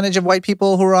the percentage of white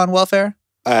people who are on welfare?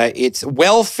 It's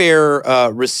welfare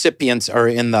recipients are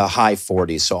in the high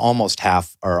 40s, so almost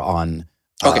half are on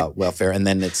welfare, and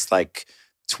then it's like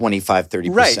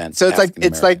 25-30%. Right. So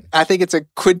it's like I think it's a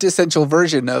quintessential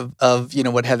version of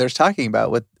what Heather's talking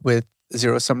about with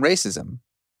zero-sum racism.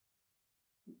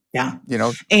 Yeah. You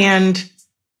know, and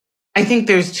I think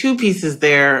there's two pieces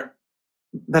there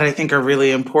that I think are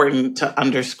really important to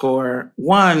underscore.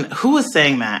 One, who was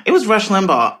saying that? It was Rush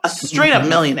Limbaugh, a straight up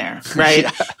millionaire, right?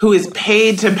 Who is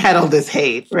paid to peddle this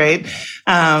hate, right?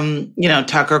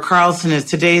 Tucker Carlson is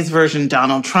today's version,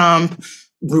 Donald Trump,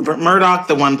 Rupert Murdoch,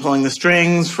 the one pulling the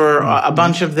strings for a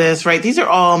bunch of this, right? These are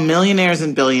all millionaires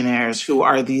and billionaires who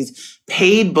are these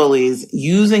paid bullies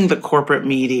using the corporate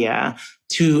media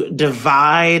to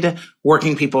divide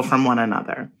working people from one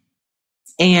another.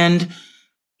 And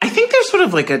I think there's sort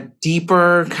of like a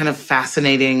deeper kind of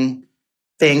fascinating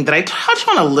thing that I touch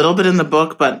on a little bit in the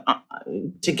book, but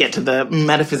to get to the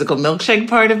metaphysical milkshake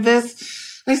part of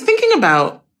this, I was thinking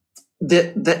about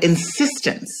the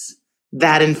insistence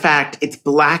that, in fact, it's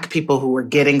Black people who are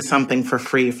getting something for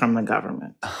free from the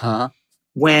government.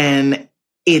 When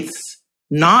it's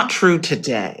not true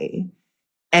today,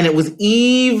 and it was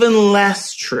even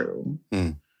less true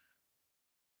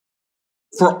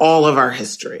for all of our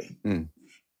history.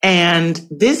 And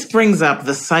this brings up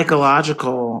the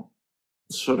psychological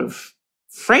sort of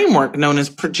framework known as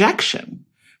projection,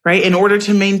 right? In order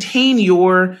to maintain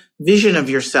your vision of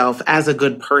yourself as a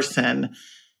good person,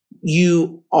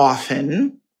 you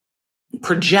often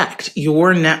project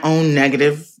your own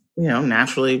negative,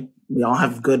 naturally, we all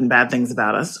have good and bad things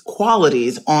about us,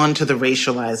 qualities onto the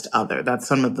racialized other. That's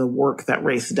some of the work that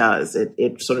race does.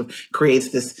 It sort of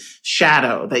creates this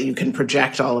shadow that you can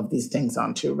project all of these things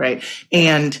onto, right?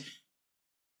 And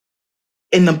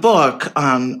in the book,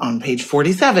 on page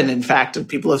 47, in fact,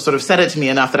 people have sort of said it to me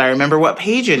enough that I remember what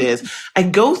page it is. I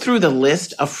go through the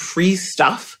list of free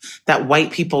stuff that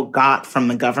white people got from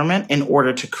the government in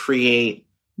order to create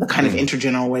the kind of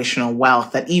intergenerational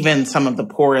wealth that even some of the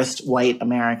poorest white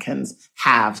Americans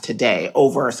have today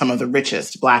over some of the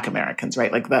richest Black Americans,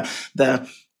 right? Like the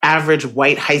average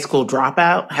white high school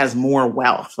dropout has more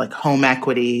wealth, like home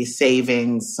equity,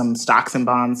 savings, some stocks and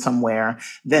bonds somewhere,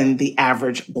 than the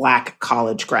average Black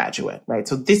college graduate, right?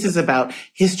 So this is about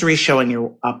history showing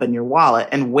you up in your wallet.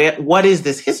 And what is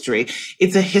this history?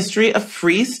 It's a history of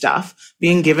free stuff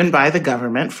being given by the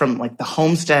government, from like the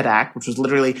Homestead Act, which was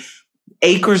literally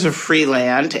acres of free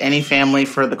land to any family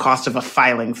for the cost of a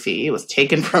filing fee. It was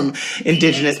taken from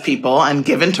indigenous people and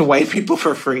given to white people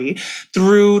for free,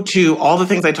 through to all the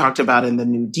things I talked about in the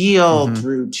New Deal,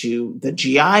 through to the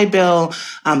GI Bill,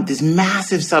 this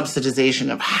massive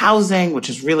subsidization of housing, which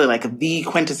is really like the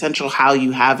quintessential how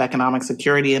you have economic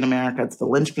security in America. It's the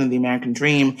linchpin of the American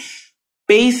dream,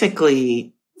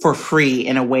 basically for free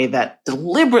in a way that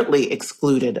deliberately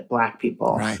excluded Black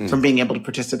people from being able to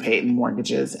participate in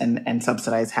mortgages and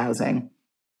subsidize housing.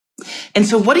 And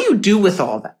so what do you do with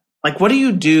all that? Like, what do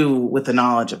you do with the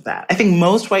knowledge of that? I think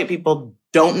most white people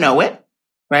don't know it,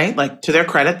 right? Like, to their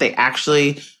credit, they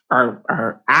actually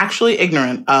are actually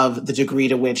ignorant of the degree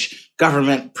to which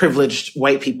government privileged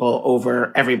white people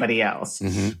over everybody else.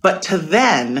 But to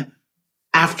then,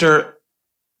 after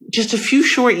just a few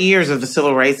short years of the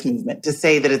civil rights movement, to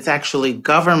say that it's actually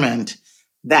government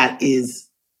that is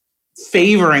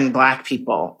favoring Black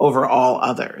people over all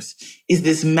others is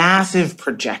this massive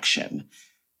projection.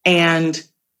 And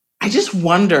I just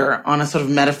wonder, on a sort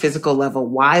of metaphysical level,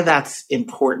 why that's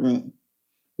important,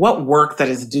 what work that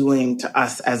is doing to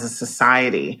us as a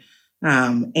society.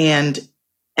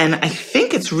 And I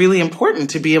think it's really important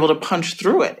to be able to punch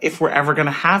through it if we're ever going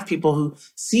to have people who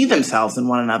see themselves in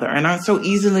one another and aren't so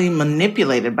easily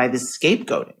manipulated by this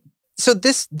scapegoating. So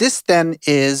this then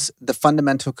is the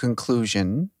fundamental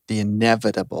conclusion, the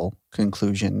inevitable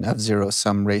conclusion of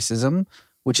zero-sum racism,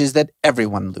 which is that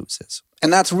everyone loses.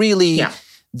 And that's really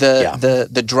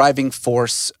the driving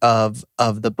force of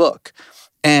the book.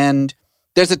 And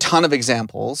there's a ton of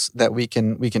examples that we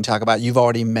can talk about. You've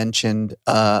already mentioned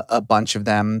a bunch of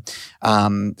them.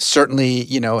 Certainly,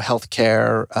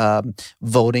 healthcare,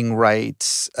 voting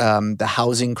rights, the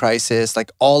housing crisis,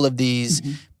 like all of these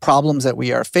problems that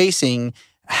we are facing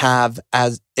have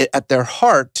at their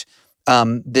heart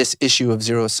this issue of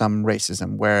zero-sum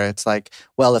racism, where it's like,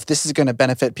 well, if this is going to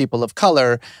benefit people of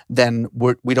color, then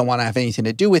we don't want to have anything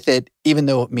to do with it, even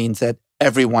though it means that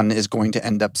everyone is going to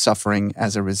end up suffering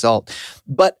as a result.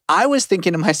 But I was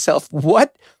thinking to myself,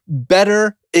 what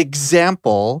better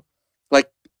example,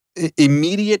 like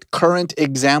immediate current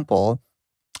example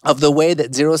of the way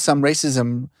that zero-sum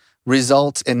racism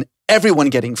results in everyone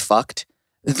getting fucked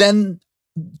than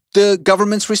the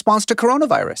government's response to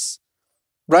coronavirus,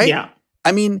 right? Yeah.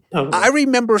 I mean, Totally. I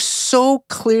remember so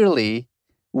clearly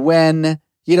when,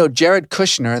 Jared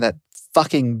Kushner, that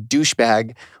fucking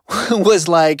douchebag, was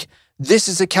like, this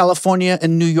is a California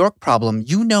and New York problem.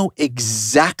 You know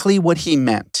exactly what he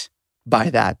meant by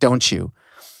that, don't you?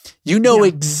 You know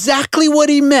exactly what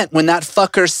he meant when that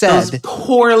fucker said... Those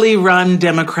poorly run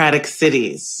democratic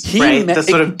cities, right? The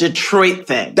sort of Detroit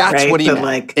thing. That's right? what he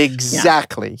meant.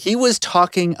 Exactly. He was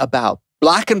talking about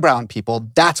Black and brown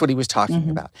people. That's what he was talking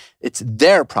about. It's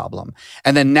their problem.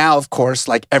 And then now, of course,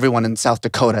 like everyone in South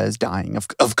Dakota is dying of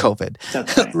COVID.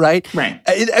 That's right. Right? Right.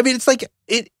 I mean, it's like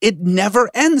it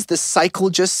never ends. The cycle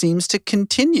just seems to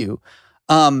continue.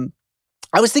 I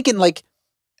was thinking like,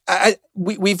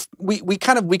 we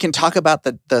can talk about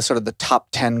the sort of the top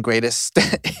 10 greatest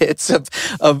hits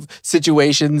of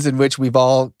situations in which we've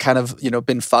all kind of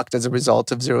been fucked as a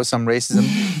result of zero-sum racism.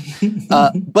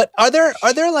 But are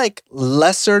there like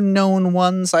lesser known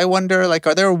ones? I wonder. Like,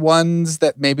 are there ones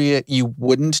that maybe you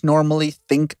wouldn't normally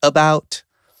think about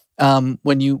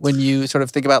when you sort of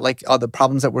think about like all the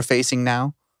problems that we're facing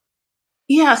now?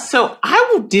 Yeah. So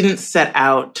I didn't set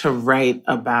out to write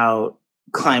about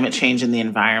climate change and the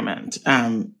environment.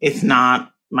 It's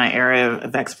not my area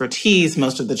of expertise.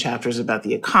 Most of the chapters are about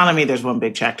the economy. There's one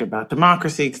big chapter about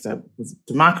democracy because I was a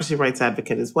democracy rights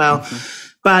advocate as well.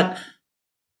 But,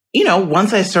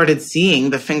 once I started seeing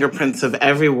the fingerprints of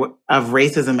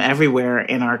racism everywhere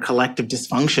in our collective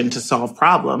dysfunction to solve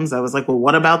problems, I was like, well,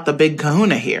 what about the big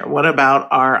kahuna here? What about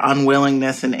our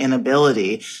unwillingness and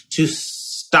inability to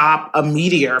stop a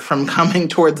meteor from coming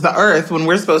towards the earth when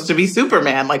we're supposed to be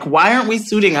Superman? Like, why aren't we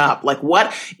suiting up? Like,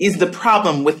 what is the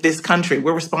problem with this country?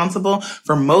 We're responsible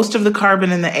for most of the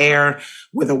carbon in the air.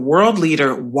 We're the world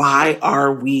leader. Why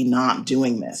are we not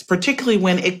doing this? Particularly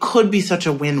when it could be such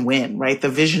a win-win, right? The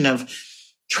vision of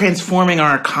transforming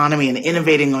our economy and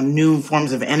innovating on new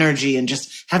forms of energy and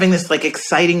just having this like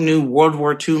exciting new World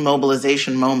War II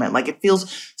mobilization moment. Like, it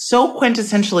feels so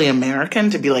quintessentially American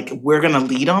to be like, we're going to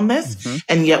lead on this.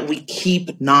 And yet we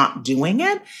keep not doing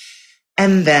it.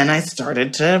 And then I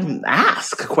started to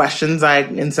ask questions I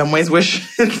in some ways wish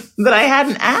that I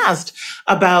hadn't asked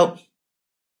about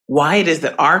why it is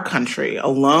that our country,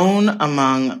 alone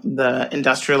among the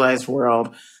industrialized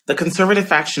world, the conservative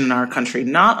faction in our country,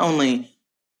 not only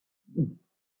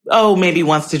maybe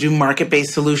wants to do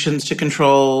market-based solutions to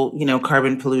control,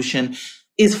 carbon pollution,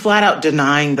 is flat out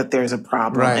denying that there's a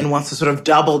problem and wants to sort of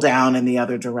double down in the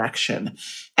other direction.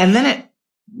 And then it,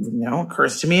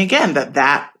 occurs to me again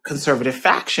that conservative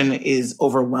faction is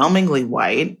overwhelmingly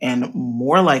white and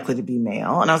more likely to be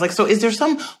male. And I was like, so is there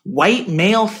some white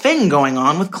male thing going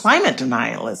on with climate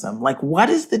denialism? Like, what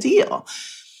is the deal?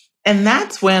 And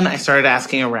that's when I started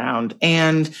asking around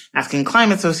and asking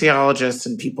climate sociologists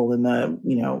and people in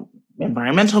the,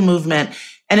 environmental movement.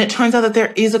 And it turns out that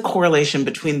there is a correlation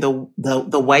between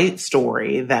the white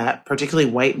story that particularly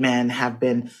white men have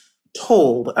been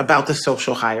told about the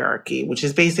social hierarchy, which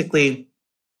is basically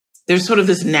there's sort of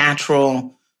this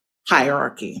natural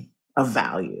hierarchy of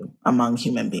value among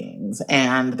human beings.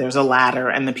 And there's a ladder,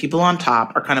 and the people on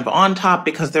top are kind of on top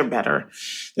because they're better.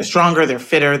 They're stronger, they're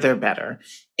fitter, they're better.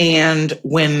 And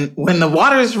when the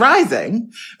water is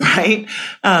rising, right,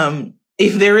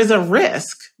 if there is a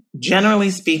risk, generally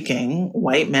speaking,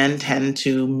 white men tend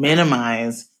to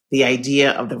minimize the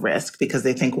idea of the risk because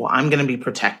they think, well, I'm going to be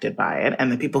protected by it.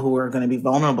 And the people who are going to be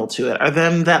vulnerable to it are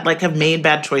them that like have made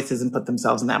bad choices and put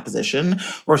themselves in that position,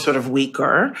 or sort of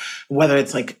weaker, whether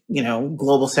it's like,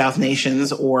 global South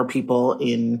nations or people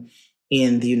in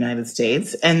the United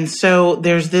States. And so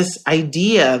there's this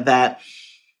idea that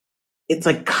it's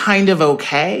like kind of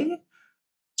okay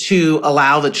to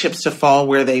allow the chips to fall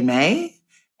where they may.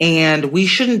 And we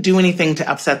shouldn't do anything to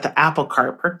upset the apple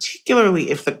cart, particularly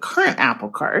if the current apple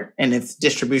cart and its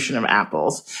distribution of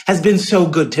apples has been so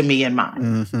good to me and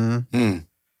mine.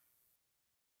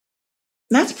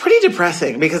 That's pretty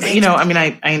depressing because,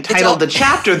 I entitled the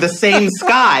chapter "The Same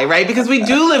Sky," right? Because we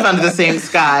do live under the same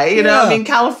sky.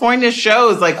 California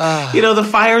shows like, the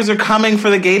fires are coming for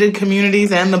the gated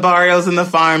communities and the barrios and the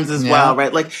farms as well,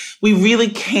 right? Like, we really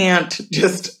can't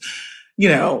just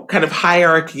kind of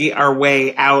hierarchy our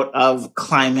way out of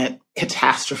climate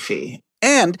catastrophe.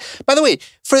 And by the way,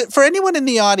 for anyone in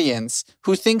the audience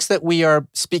who thinks that we are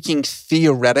speaking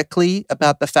theoretically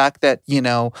about the fact that,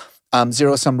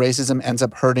 zero-sum racism ends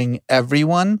up hurting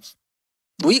everyone,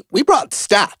 We brought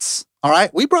stats, all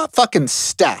right? We brought fucking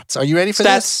stats. Are you ready for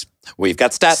this? We've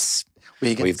got stats.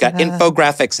 We've got stats.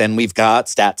 infographics, and we've got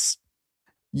stats.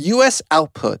 U.S.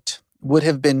 output would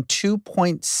have been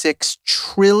 $2.6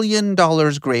 trillion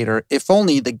greater if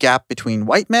only the gap between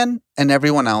white men and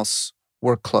everyone else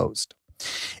were closed.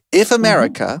 If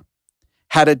America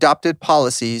had adopted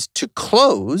policies to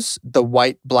close the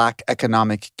white-black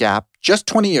economic gap just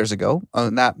 20 years ago,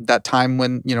 that time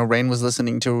when, Rain was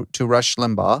listening to Rush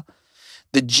Limbaugh,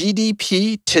 the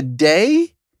GDP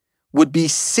today would be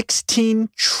 $16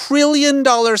 trillion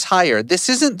higher. This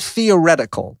isn't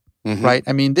theoretical, right?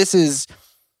 I mean, this is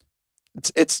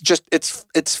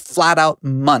it's flat out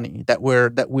money that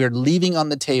we're leaving on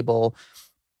the table,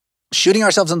 shooting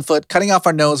ourselves in the foot, cutting off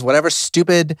our nose, whatever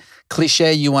stupid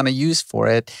cliche you want to use for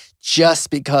it, just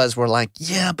because we're like,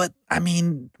 yeah, but I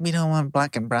mean, we don't want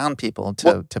black and brown people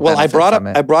to well, I benefit from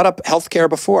it. brought up healthcare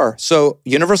before. So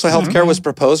universal healthcare was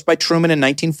proposed by Truman in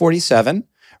 1947.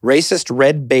 Racist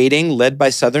red baiting led by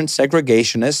Southern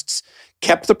segregationists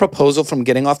kept the proposal from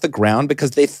getting off the ground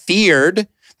because they feared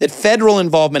that federal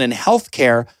involvement in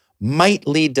healthcare might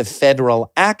lead to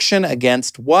federal action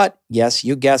against what? Yes,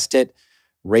 you guessed it,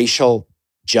 racial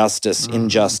justice,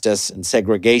 injustice, and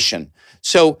segregation.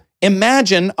 So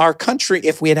imagine our country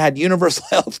if we had had universal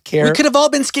health care. We could have all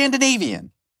been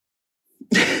Scandinavian.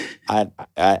 That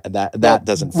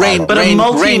doesn't follow. But a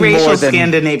multiracial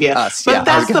Scandinavia. But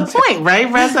that's the point,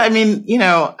 right, Reza? I mean,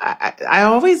 I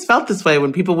always felt this way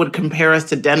when people would compare us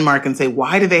to Denmark and say,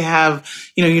 why do they have,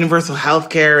 universal health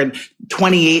care and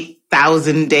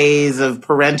 28,000 days of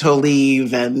parental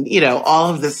leave and,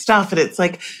 all of this stuff. And it's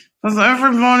like,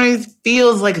 everybody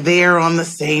feels like they're on the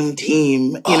same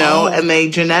team, and they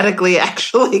genetically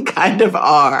actually kind of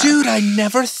are. Dude, I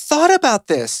never thought about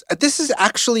this. This is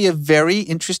actually a very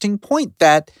interesting point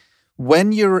that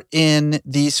when you're in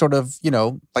these sort of,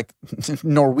 like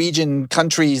Norwegian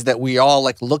countries that we all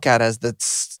like look at as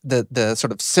the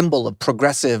sort of symbol of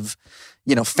progressive,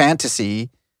 fantasy,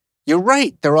 you're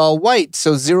right. They're all white.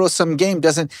 So zero-sum game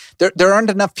doesn't... There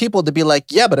aren't enough people to be like,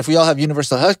 yeah, but if we all have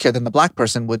universal health care, then the black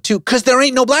person would too. Because there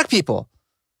ain't no black people.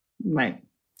 Right.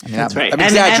 I mean, that's right. I'm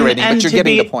exaggerating, but you're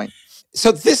getting the point.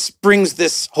 So this brings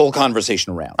this whole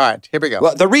conversation around. All right, here we go.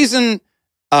 Well, the reason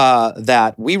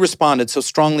that we responded so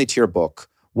strongly to your book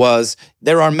was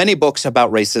there are many books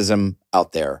about racism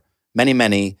out there. Many,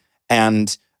 many.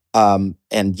 And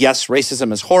yes,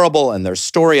 racism is horrible, and there's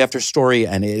story after story,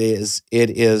 and it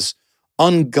is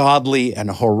ungodly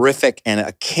and horrific and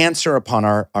a cancer upon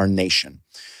our nation.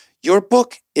 Your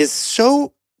book is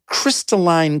so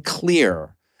crystalline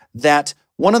clear that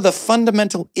one of the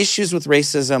fundamental issues with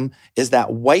racism is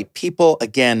that white people,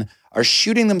 again, are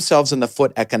shooting themselves in the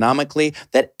foot economically,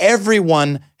 that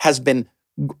everyone has been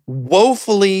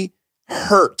woefully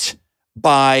hurt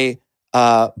by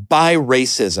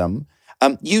racism.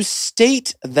 You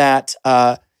state that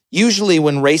usually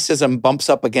when racism bumps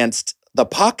up against the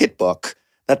pocketbook,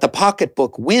 that the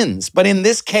pocketbook wins. But in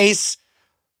this case,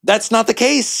 that's not the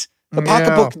case. The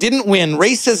pocketbook didn't win.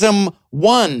 Racism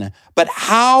won. But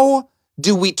how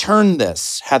do we turn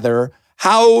this, Heather?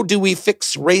 How do we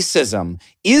fix racism?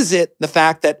 Is it the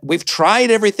fact that we've tried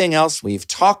everything else? We've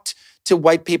talked to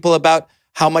white people about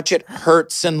how much it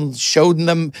hurts and showed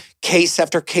them case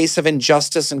after case of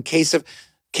injustice and case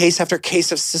after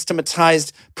case of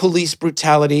systematized police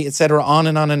brutality, et cetera, on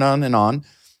and on and on and on.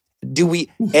 Do we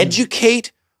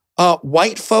educate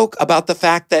white folk about the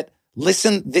fact that,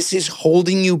 listen, this is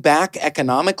holding you back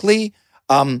economically?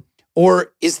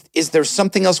 Or is there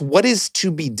something else? What is to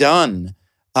be done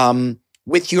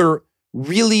with your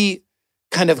really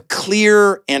kind of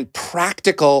clear and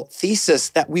practical thesis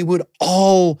that we would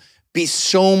all be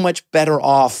so much better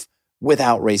off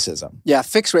without racism? Yeah,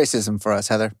 fix racism for us,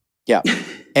 Heather. Yeah.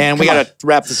 And we got to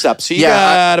wrap this up. So you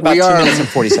got about 2 minutes and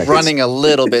 40 seconds. Running a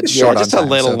little bit short on time. Just a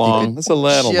little long. It's a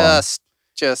little long.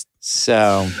 Just.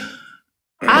 So.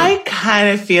 I kind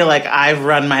of feel like I've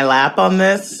run my lap on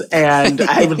this, and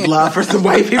I would love for some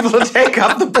white people to take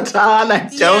up the baton. I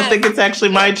don't think it's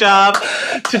actually my job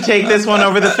to take this one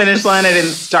over the finish line. I didn't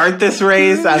start this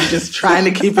race. I'm just trying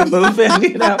to keep it moving,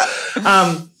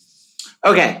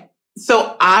 Okay.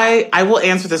 So I will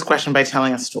answer this question by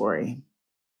telling a story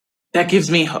that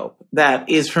gives me hope. That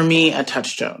is, for me, a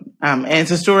touchstone. And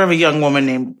it's a story of a young woman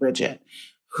named Bridget,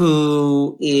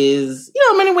 who is,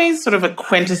 in many ways, sort of a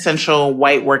quintessential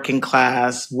white working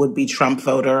class would-be Trump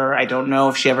voter. I don't know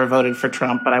if she ever voted for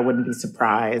Trump, but I wouldn't be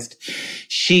surprised.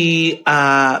 She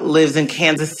lives in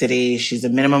Kansas City. She's a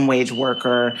minimum wage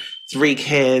worker, 3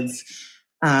 kids.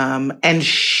 And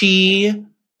she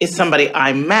is somebody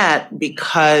I met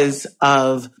because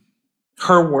of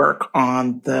her work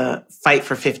on the fight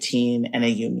for 15 and a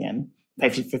union.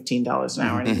 $15 an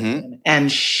hour in a union.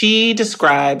 And she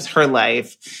describes her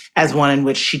life as one in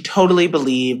which she totally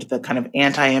believed the kind of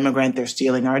anti-immigrant, they're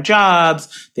stealing our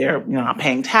jobs, they're not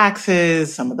paying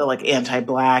taxes, some of the like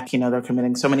anti-Black, they're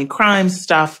committing so many crimes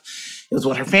stuff. It was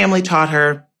what her family taught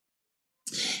her.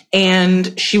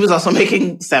 And she was also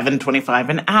making $7.25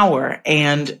 an hour.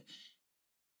 And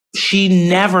she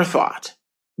never thought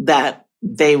that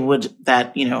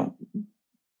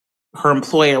her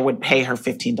employer would pay her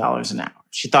 $15 an hour.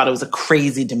 She thought it was a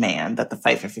crazy demand that the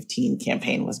Fight for 15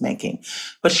 campaign was making.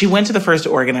 But she went to the first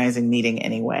organizing meeting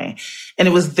anyway. And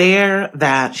it was there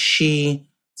that she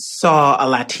saw a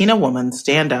Latina woman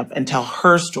stand up and tell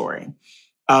her story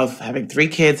of having 3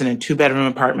 kids in a 2-bedroom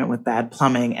apartment with bad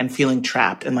plumbing and feeling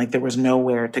trapped and like there was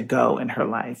nowhere to go in her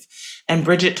life. And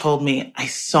Bridget told me, I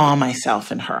saw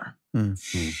myself in her.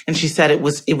 Mm-hmm. And she said it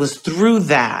was through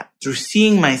that, through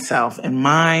seeing myself and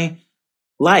my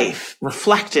life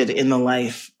reflected in the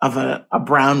life of a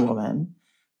brown woman,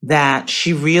 that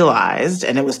she realized,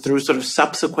 and it was through sort of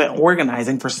subsequent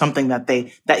organizing for something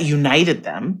that united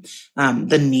them,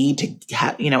 the need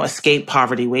to escape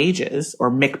poverty wages, or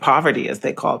McPoverty as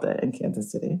they called it in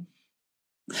Kansas City,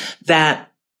 that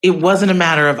it wasn't a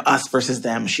matter of us versus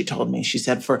them, she told me. She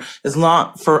said, for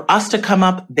us to come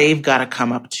up, they've got to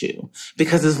come up too.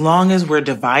 Because as long as we're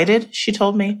divided, she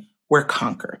told me, we're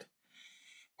conquered.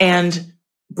 And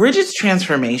Bridget's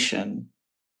transformation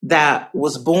that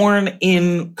was born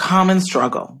in common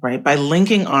struggle, right? By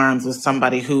linking arms with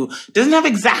somebody who doesn't have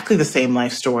exactly the same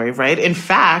life story, right? In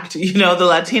fact, the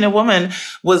Latina woman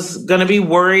was going to be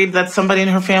worried that somebody in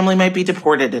her family might be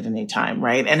deported at any time,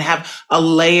 right? And have a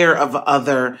layer of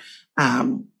other,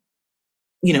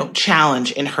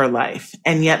 challenge in her life.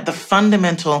 And yet the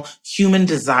fundamental human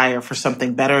desire for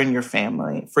something better in your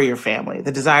family,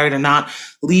 the desire to not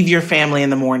leave your family in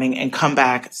the morning and come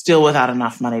back still without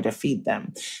enough money to feed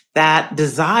them. That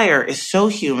desire is so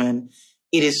human.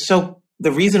 It is so,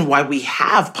 the reason why we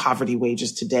have poverty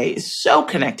wages today is so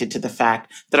connected to the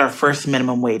fact that our first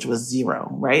minimum wage was $0,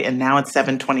 right? And now it's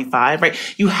 $7.25, right?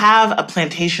 You have a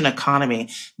plantation economy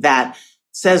that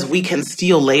says we can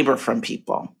steal labor from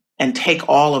people and take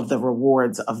all of the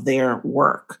rewards of their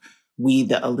work, we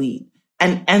the elite.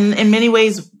 And in many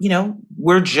ways,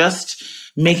 we're just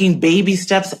making baby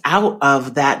steps out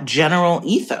of that general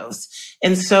ethos.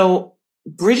 And so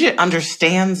Bridget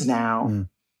understands now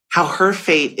how her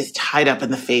fate is tied up in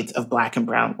the fates of Black and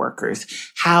brown workers,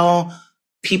 how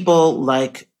people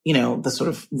like, the sort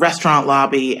of restaurant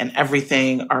lobby and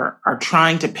everything are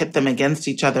trying to pit them against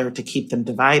each other to keep them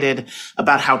divided,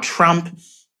 about how Trump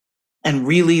and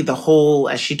really the whole,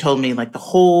 as she told me, like the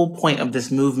whole point of this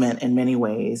movement in many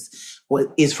ways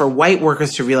is for white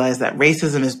workers to realize that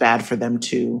racism is bad for them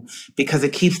too, because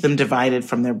it keeps them divided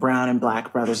from their brown and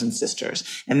Black brothers and sisters.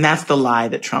 And that's the lie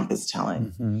that Trump is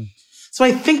telling. Mm-hmm. So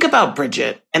I think about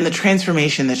Bridget and the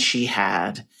transformation that she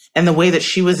had and the way that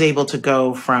she was able to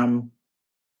go from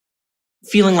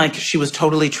feeling like she was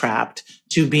totally trapped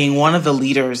to being one of the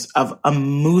leaders of a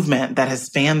movement that has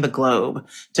spanned the globe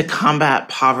to combat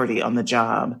poverty on the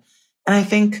job. And I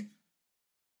think,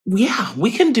 yeah,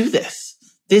 we can do this.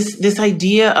 This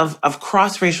idea of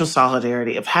cross-racial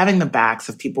solidarity, of having the backs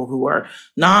of people who are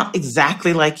not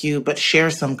exactly like you, but share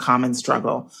some common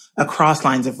struggle across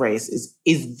lines of race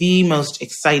is the most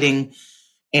exciting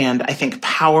and I think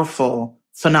powerful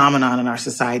phenomenon in our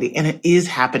society. And it is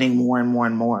happening more and more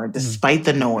and more, despite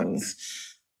the noise.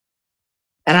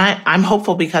 And I'm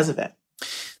hopeful because of it.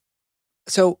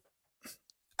 So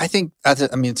I think,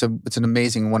 it's an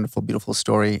amazing, wonderful, beautiful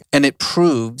story. And it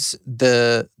proves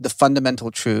the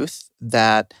fundamental truth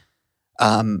that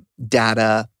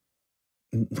data,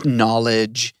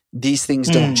 knowledge, these things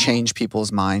don't change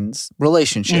people's minds.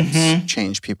 Relationships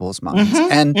change people's minds.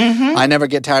 And I never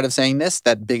get tired of saying this,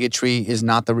 that bigotry is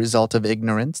not the result of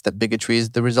ignorance, that bigotry is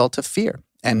the result of fear.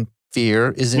 And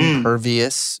fear is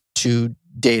impervious to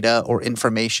data or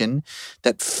information,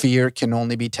 that fear can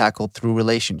only be tackled through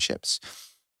relationships.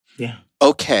 Yeah.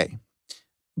 Okay.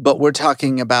 But we're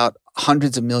talking about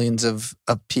hundreds of millions of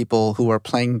people who are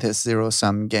playing this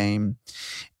zero-sum game.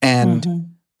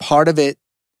 And part of it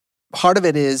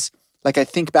is, like, I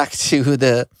think back to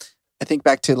the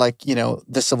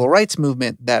civil rights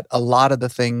movement, that a lot of the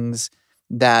things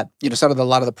that, sort of a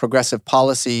lot of the progressive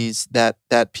policies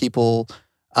that people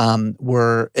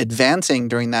were advancing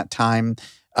during that time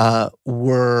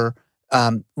were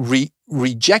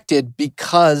rejected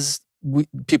because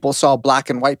people saw Black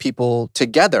and white people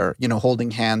together, holding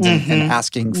hands and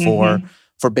asking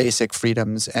for basic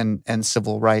freedoms and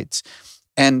civil rights.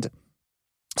 And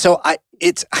So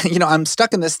I'm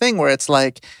stuck in this thing where it's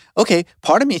like, okay,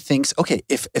 part of me thinks, okay,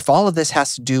 if all of this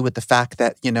has to do with the fact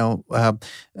that, the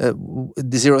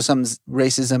zero-sum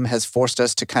racism has forced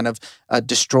us to kind of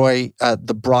destroy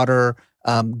the broader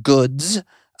goods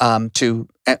to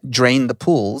drain the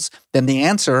pools, then the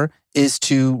answer is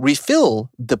to refill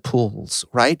the pools,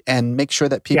 right? And make sure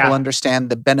that people understand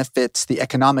the benefits, the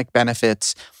economic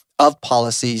benefits of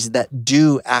policies that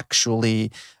do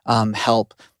actually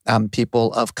help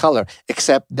people of color,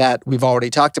 except that we've already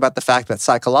talked about the fact that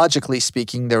psychologically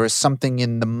speaking, there is something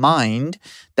in the mind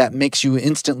that makes you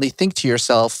instantly think to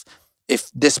yourself,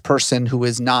 if this person who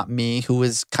is not me, who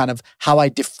is kind of how I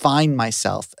define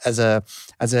myself as a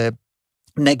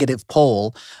negative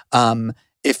pole,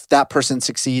 if that person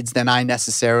succeeds, then I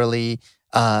necessarily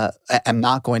am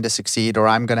not going to succeed, or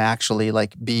I'm going to actually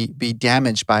be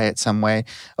damaged by it some way.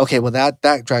 Okay, well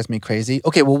that drives me crazy.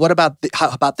 Okay, well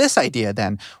how about this idea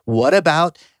then? What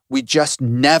about we just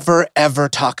never ever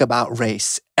talk about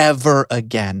race ever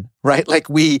again, right? Like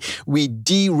we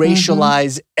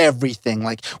deracialize everything.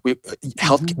 Like we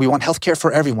want healthcare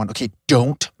for everyone. Okay,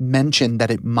 don't mention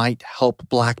that it might help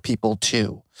Black people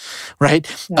too. Right?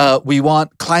 Yeah. We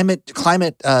want climate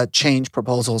change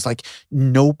proposals. Like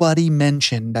nobody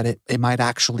mentioned that it might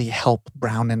actually help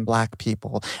brown and Black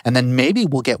people. And then maybe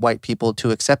we'll get white people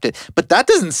to accept it. But that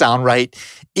doesn't sound right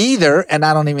either. And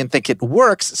I don't even think it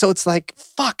works. So it's like,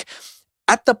 fuck.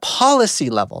 At the policy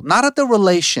level, not at the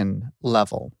relation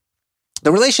level.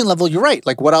 The relation level, you're right.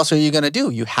 Like what else are you going to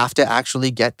do? You have to actually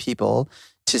get people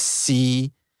to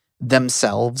see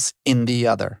themselves in the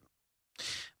other.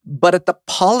 But at the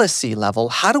policy level,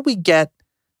 how do we get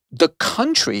the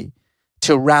country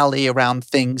to rally around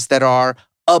things that are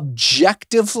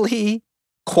objectively,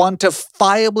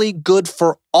 quantifiably good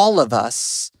for all of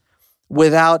us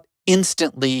without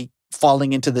instantly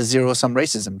falling into the zero-sum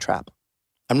racism trap?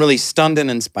 I'm really stunned and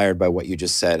inspired by what you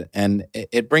just said. And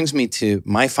it brings me to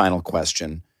my final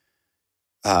question.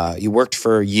 You worked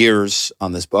for years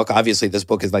on this book. Obviously, this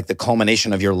book is like the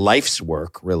culmination of your life's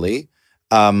work, really.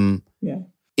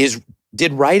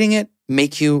 Did writing it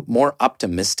make you more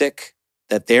optimistic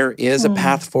that there is a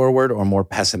path forward, or more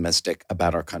pessimistic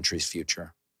about our country's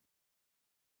future?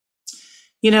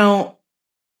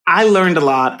 I learned a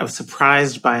lot. I was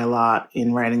surprised by a lot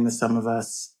in writing The Sum of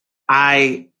Us.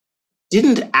 I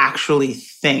didn't actually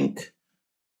think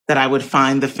that I would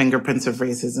find the fingerprints of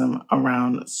racism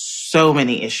around so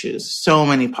many issues, so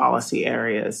many policy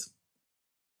areas,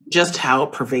 just how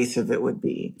pervasive it would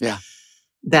be. Yeah.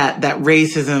 That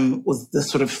racism was the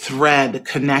sort of thread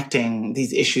connecting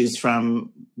these issues,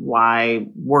 from why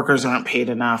workers aren't paid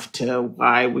enough to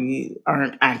why we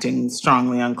aren't acting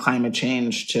strongly on climate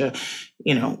change to,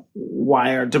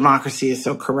 why our democracy is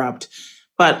so corrupt.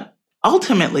 But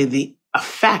ultimately, the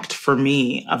effect for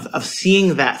me of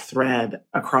seeing that thread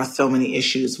across so many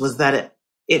issues was that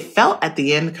it felt at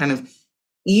the end kind of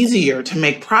easier to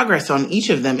make progress on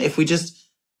each of them if we just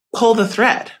pull the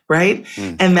thread, right?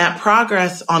 And that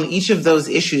progress on each of those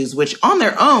issues, which on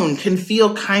their own can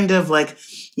feel kind of like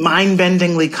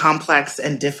mind-bendingly complex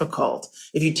and difficult,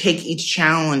 if you take each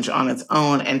challenge on its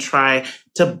own and try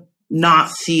to not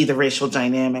see the racial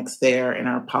dynamics there in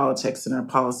our politics and our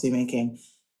policymaking.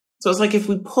 So it's like if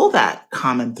we pull that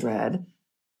common thread,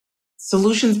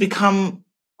 solutions become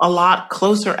a lot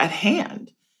closer at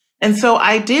hand. And so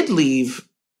I did leave,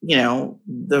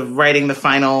 writing the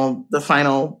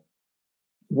final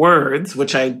words,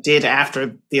 which I did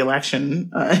after the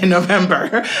election in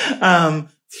November,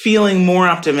 feeling more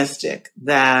optimistic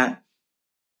that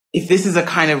if this is a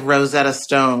kind of Rosetta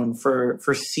Stone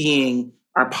for seeing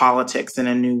our politics in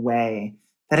a new way,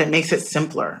 that it makes it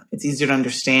simpler. It's easier to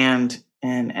understand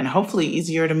and hopefully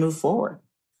easier to move forward.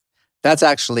 That's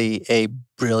actually a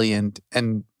brilliant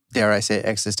and, dare I say,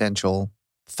 existential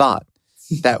thought.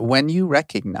 That when you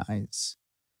recognize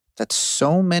that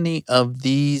so many of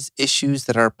these issues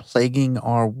that are plaguing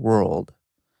our world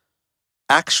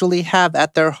actually have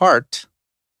at their heart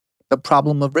the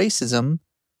problem of racism,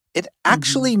 it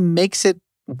actually makes it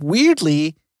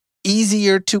weirdly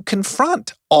easier to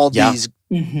confront all these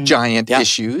giant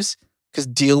issues, because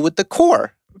deal with the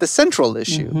core, the central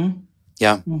issue.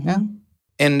 Yeah.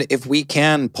 And if we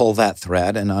can pull that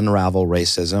thread and unravel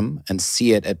racism and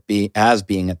see it as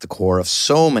being at the core of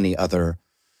so many other,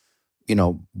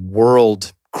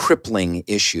 world crippling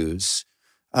issues,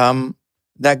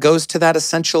 that goes to that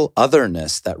essential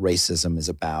otherness that racism is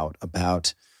about,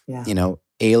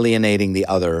 alienating the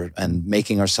other and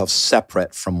making ourselves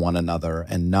separate from one another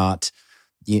and not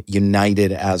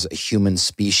united as a human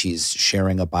species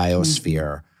sharing a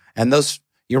biosphere. And those,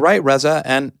 you're right, Reza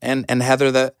and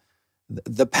Heather,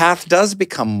 the path does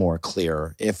become more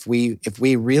clear. If we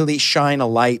really shine a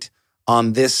light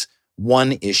on this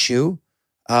one issue,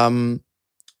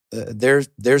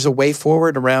 there's a way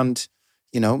forward around,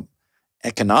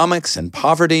 economics and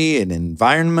poverty and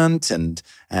environment and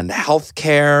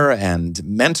healthcare and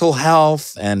mental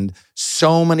health and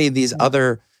so many of these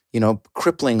other,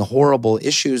 crippling, horrible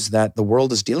issues that the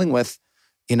world is dealing with.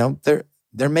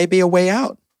 There may be a way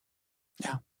out.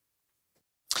 Yeah.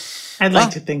 I'd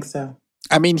like to think so.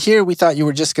 I mean, here we thought you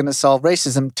were just going to solve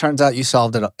racism. Turns out you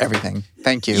solved everything.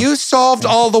 Thank you. You solved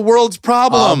all the world's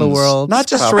problems. All the world's not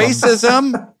just problems.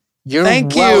 Racism. You're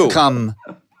Thank welcome,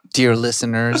 dear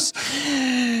listeners.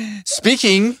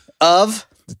 Speaking of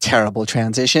the terrible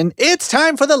transition, it's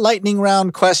time for the lightning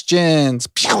round questions.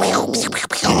 All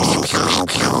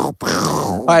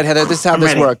right, Heather, this is how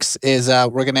this works. We're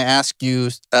going to ask you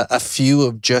a few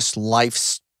of just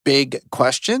life's big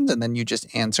questions, and then you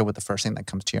just answer with the first thing that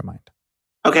comes to your mind.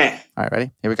 Okay. All right,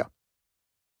 ready? Here we go.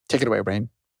 Take it away, Brain.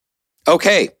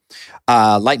 Okay.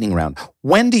 Lightning round.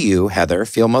 When do you, Heather,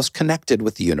 feel most connected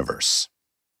with the universe?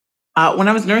 When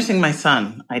I was nursing my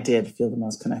son, I did feel the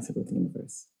most connected with the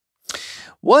universe.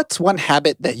 What's one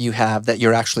habit that you have that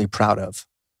you're actually proud of?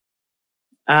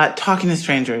 Talking to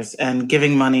strangers and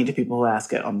giving money to people who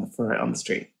ask it on the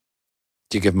street.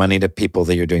 Do you give money to people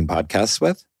that you're doing podcasts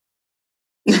with?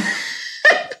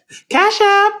 Cash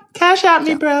app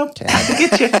me, bro. Okay. I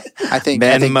get you. I think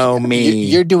Venmo me.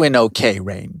 You're doing okay,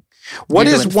 Rain. What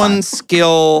You're is doing one fine.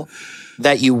 skill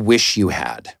that you wish you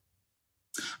had?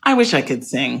 I wish I could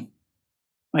sing.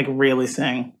 Like really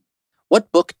sing.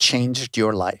 What book changed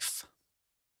your life?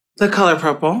 The Color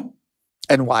Purple.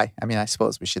 And why? I mean, I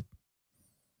suppose we should.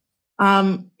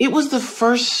 It was the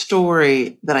first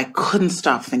story that I couldn't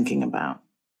stop thinking about.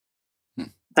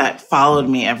 That followed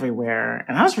me everywhere.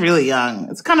 And I was really young.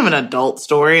 It's kind of an adult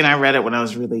story, and I read it when I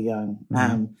was really young.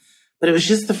 Mm-hmm. But it was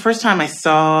just the first time I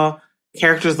saw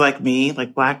characters like me,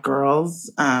 like Black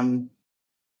girls, and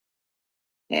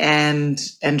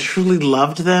truly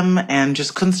loved them and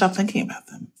just couldn't stop thinking about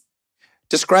them.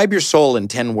 Describe your soul in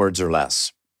 10 words or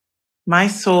less. My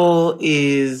soul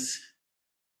is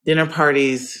dinner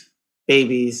parties,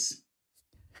 babies,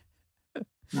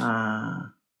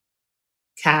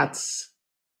 cats,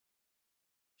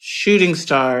 shooting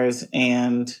stars,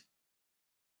 and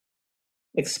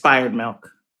expired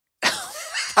milk.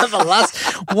 The last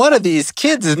one of these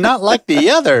kids is not like the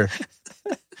other.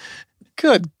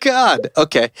 Good God.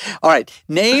 Okay. All right.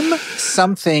 Name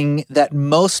something that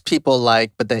most people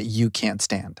like, but that you can't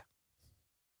stand.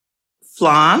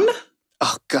 Flan?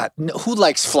 Oh, God. No, who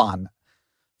likes flan?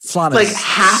 Flan Like is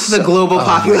half the global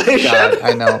population. God,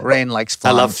 I know. Rain likes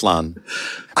flan. I love flan.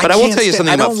 But I will can't tell you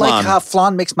something I about don't flan. like how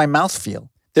flan makes my mouth feel.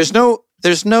 There's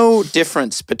no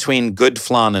difference between good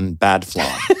flan and bad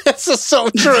flan. This is so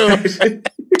true.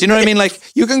 Do you know what I mean? Like,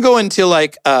 you can go into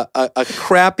like a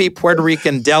crappy Puerto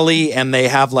Rican deli and they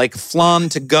have like flan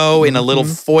to go in a little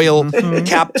foil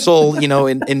capsule,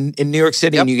 in New York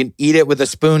City, and you can eat it with a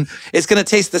spoon. It's going to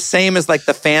taste the same as like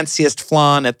the fanciest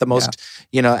flan at the most,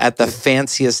 at the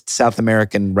fanciest South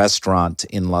American restaurant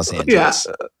in Los Angeles.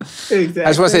 Yeah, exactly. I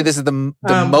just want to say this is the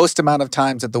most amount of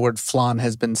times that the word flan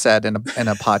has been said in a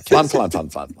podcast.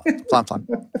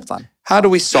 Flan. How do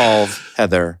we solve,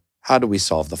 Heather? How do we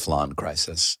solve the flan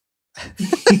crisis?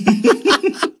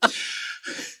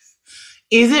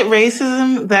 Is it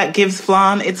racism that gives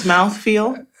flan its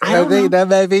mouthfeel? I don't know. That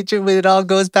may be true, but it all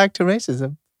goes back to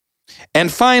racism.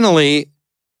 And finally,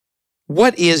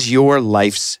 what is your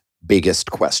life's biggest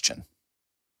question?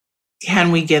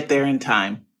 Can we get there in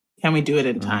time? Can we do it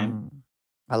in time?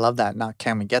 I love that. Not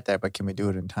can we get there, but can we do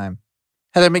it in time?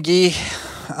 Heather McGhee,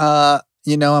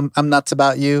 I'm nuts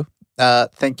about you.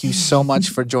 Thank you so much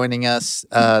for joining us.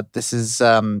 This is,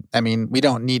 we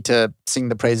don't need to sing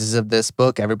the praises of this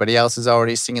book. Everybody else is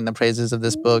already singing the praises of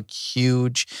this book.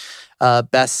 Huge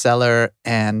bestseller.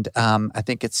 And I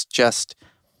think it's just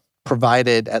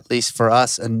provided, at least for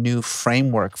us, a new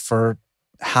framework for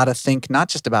how to think not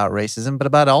just about racism, but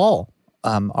about all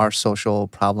our social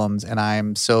problems. And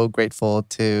I'm so grateful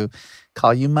to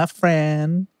call you my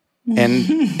friend.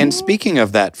 And speaking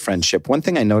of that friendship, one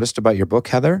thing I noticed about your book,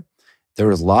 Heather, there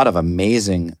was a lot of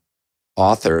amazing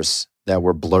authors that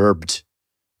were blurbed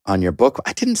on your book.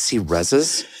 I didn't see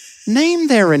Reza's name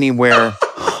there anywhere.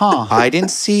 I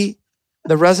didn't see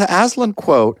the Reza Aslan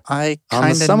quote I on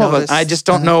kind of some of it. I just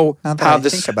don't know how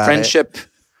this friendship,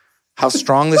 how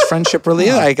strong this friendship really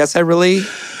is. I guess I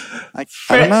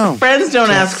don't know. Friends don't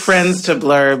ask friends to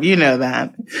blurb. You know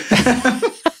that.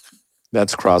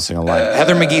 That's crossing a line.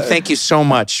 Heather McGhee, thank you so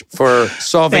much for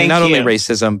solving not only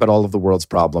racism, but all of the world's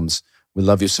problems We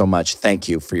love you so much. Thank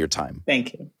you for your time.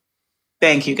 Thank you.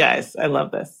 Thank you, guys. I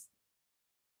love this.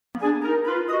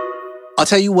 I'll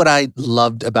tell you what I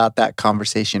loved about that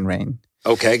conversation, Rain.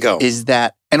 Okay, go. Is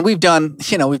that, and we've done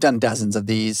dozens of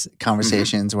these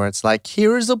conversations where it's like,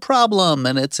 here's a problem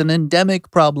and it's an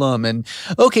endemic problem. And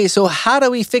okay, so how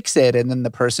do we fix it? And then the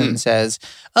person says,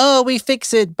 oh, we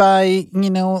fix it by,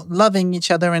 loving each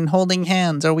other and holding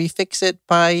hands, or we fix it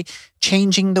by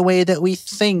changing the way that we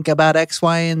think about X,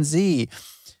 Y, and Z.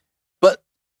 But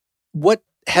what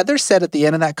Heather said at the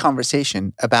end of that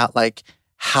conversation about like,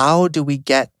 how do we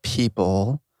get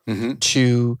people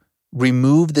to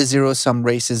remove the zero-sum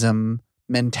racism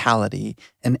mentality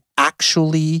and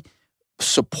actually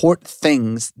support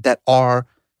things that are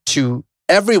to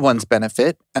everyone's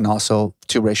benefit and also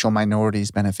to racial minorities'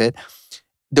 benefit.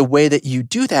 The way that you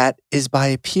do that is by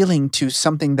appealing to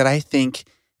something that I think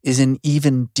is an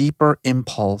even deeper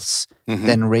impulse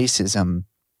than racism.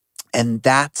 And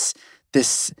that's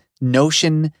this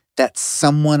notion that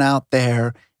someone out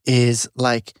there is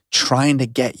like trying to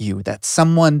get you, that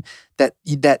someone that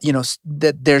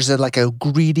there's a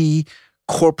greedy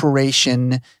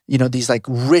corporation, these like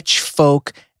rich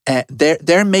folk,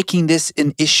 they're making this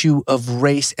an issue of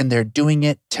race and they're doing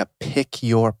it to pick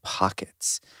your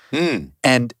pockets.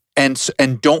 And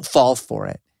don't fall for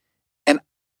it. And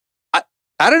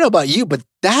I don't know about you, but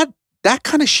that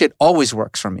kind of shit always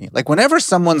works for me. Like whenever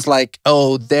someone's like,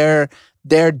 oh, they're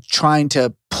trying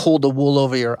to pull the wool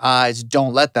over your eyes,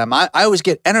 don't let them. I always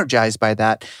get energized by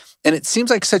that. And it seems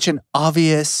like such an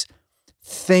obvious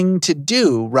thing to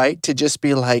do, right? To just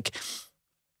be like,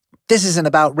 this isn't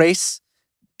about race.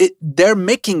 They're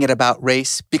making it about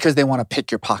race because they want to pick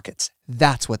your pockets.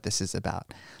 That's what this is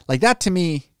about. Like that to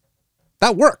me,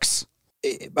 that works.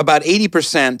 About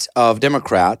 80% of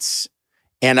Democrats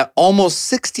and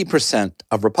almost 60%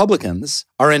 of Republicans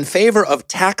are in favor of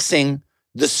taxing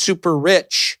the super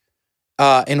rich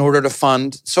in order to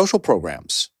fund social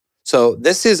programs. So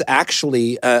this is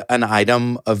actually an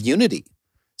item of unity.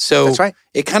 So that's right.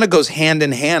 It kind of goes hand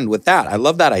in hand with that. I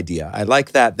love that idea. I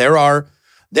like that. There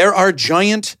are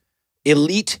giant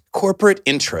elite corporate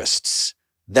interests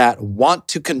that want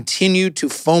to continue to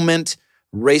foment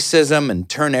racism and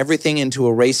turn everything into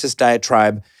a racist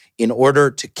diatribe in order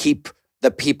to keep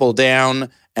the people down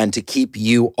and to keep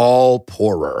you all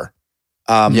poorer.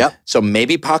 So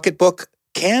maybe pocketbook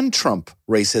can trump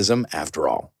racism after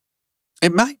all.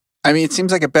 It might. I mean, it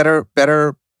seems like a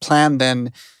better plan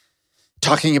than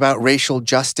talking about racial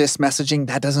justice messaging.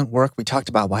 That doesn't work. We talked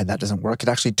about why that doesn't work. It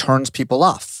actually turns people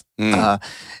off. The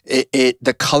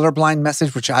colorblind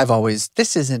message, which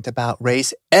this isn't about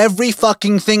race. Every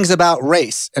fucking thing's about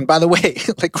race. And by the way,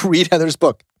 like read Heather's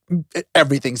book.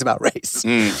 Everything's about race.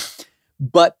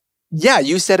 But yeah,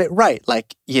 you said it right.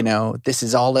 Like, this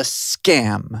is all a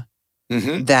scam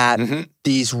that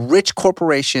these rich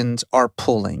corporations are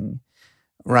pulling,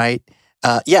 right?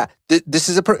 This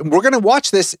is we're going to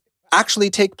watch this actually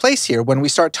take place here when we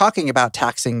start talking about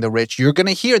taxing the rich. You're going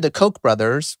to hear the Koch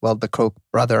brothers, the Koch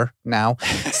brother now,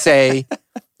 say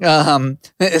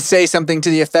something to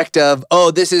the effect of,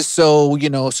 oh, this is so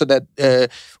that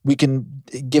we can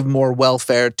give more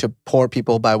welfare to poor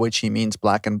people, by which he means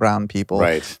black and brown people.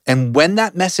 Right. And when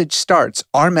that message starts,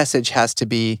 our message has to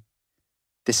be,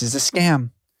 this is a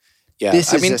scam. Yeah,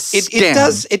 this is a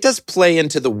scam. It does play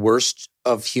into the worst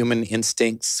of human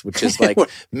instincts, which is like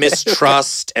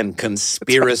mistrust and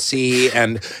conspiracy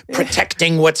and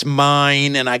protecting what's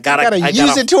mine. And I gotta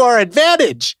use it to our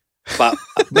advantage. But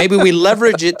maybe we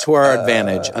leverage it to our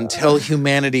advantage until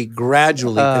humanity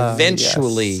gradually,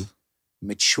 eventually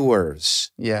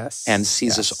matures. Yes. And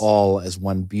sees us all as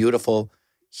one beautiful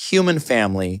human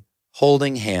family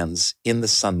holding hands in the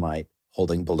sunlight,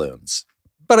 holding balloons.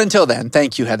 But until then,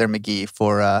 thank you, Heather McGhee,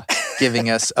 for giving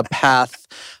us a path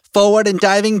forward and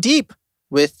diving deep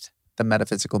with the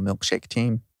Metaphysical Milkshake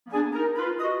team.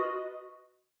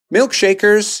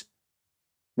 Milkshakers,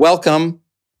 welcome.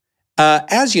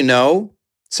 As you know,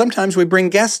 sometimes we bring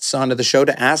guests onto the show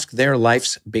to ask their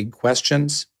life's big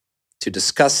questions, to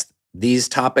discuss these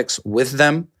topics with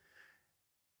them.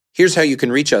 Here's how you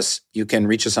can reach us. You can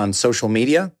reach us on social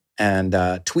media and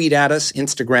tweet at us,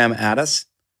 Instagram at us,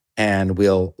 and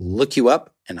we'll look you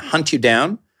up and hunt you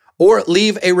down, or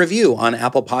leave a review on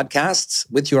Apple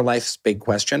Podcasts with your life's big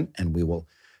question, and we will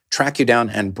track you down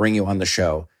and bring you on the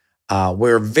show.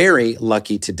 We're very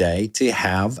lucky today to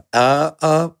have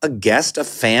a guest, a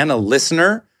fan, a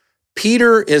listener.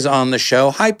 Peter is on the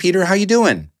show. Hi, Peter. How you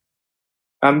doing?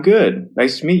 I'm good.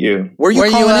 Nice to meet you. Where are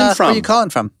you calling in from? Where are you calling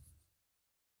from?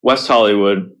 West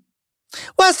Hollywood.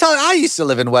 West Hollywood. I used to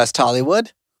live in West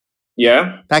Hollywood.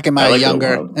 Yeah. Back in I my like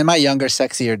younger, Oakland.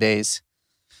 sexier days.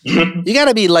 You got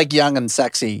to be like young and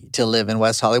sexy to live in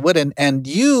West Hollywood. And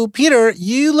you, Peter,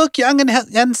 you look young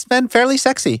and fairly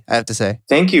sexy, I have to say.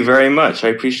 Thank you very much. I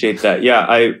appreciate that.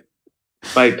 Yeah,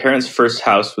 my parents' first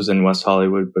house was in West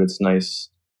Hollywood, but it's nice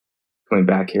coming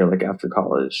back here like after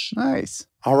college. Nice.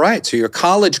 All right. So you're a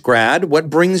college grad.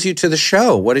 What brings you to the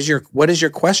show? What is your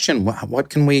question? What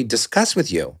can we discuss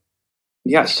with you?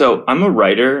 Yeah, so I'm a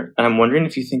writer, and I'm wondering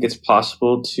if you think it's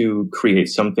possible to create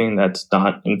something that's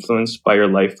not influenced by your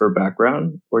life or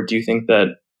background, or do you think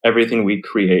that everything we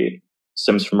create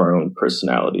stems from our own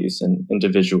personalities and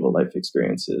individual life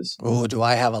experiences? Oh, do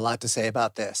I have a lot to say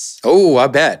about this? Oh, I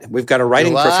bet. We've got a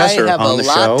writing professor on the show.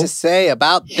 I have a lot to say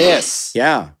about this.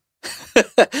 Yeah.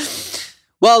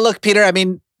 Well, look, Peter, I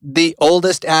mean, the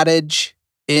oldest adage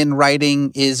in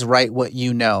writing is write what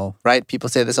you know, right? People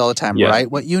say this all the time. Yeah.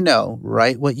 Write what you know.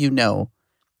 Write what you know.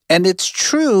 And it's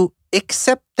true,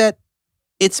 except that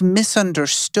it's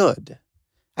misunderstood.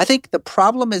 I think the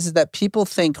problem is that people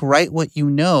think write what you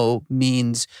know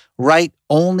means write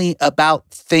only about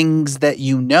things that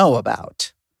you know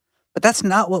about. But that's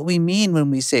not what we mean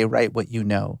when we say write what you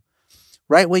know.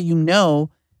 Write what you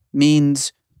know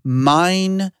means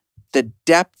mine the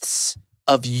depths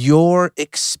of your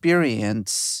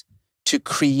experience to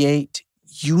create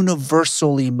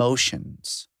universal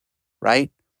emotions,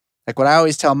 right? Like what I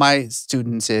always tell my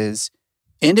students is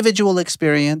individual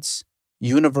experience,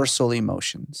 universal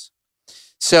emotions.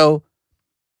 So,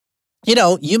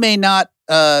 you may not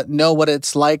know what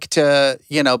it's like to,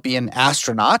 be an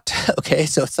astronaut. Okay,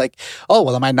 so it's like, oh,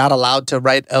 well, am I not allowed to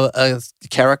write a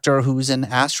character who's an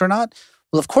astronaut?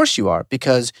 Well, of course you are,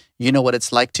 because you know what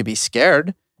it's like to be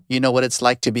scared. You know what it's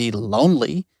like to be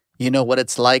lonely. You know what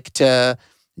it's like to,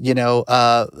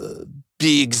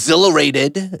 be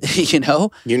exhilarated,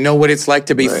 You know what it's like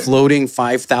to be floating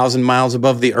 5,000 miles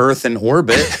above the Earth in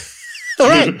orbit.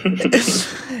 Right.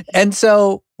 And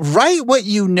so write what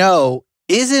you know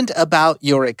isn't about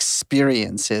your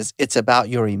experiences. It's about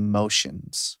your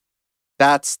emotions.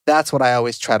 That's what I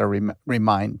always try to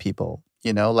remind people.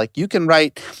 Like you can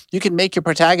make your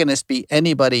protagonist be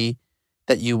anybody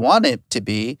that you want it to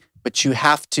be, but you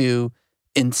have to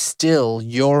instill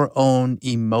your own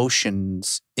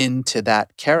emotions into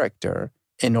that character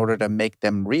in order to make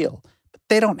them real. But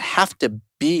they don't have to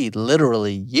be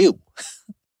literally you.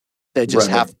 They just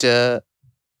have to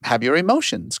have your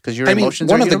emotions, because your emotions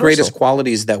are one of universal. the greatest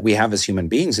qualities that we have as human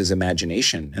beings is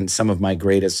imagination. And some of my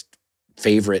greatest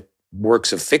favorite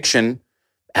works of fiction,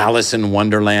 Alice in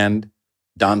Wonderland,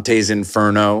 Dante's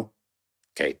Inferno.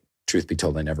 Okay, truth be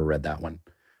told, I never read that one.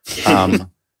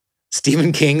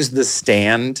 Stephen King's The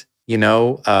Stand,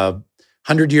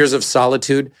 100 Years of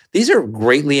Solitude. These are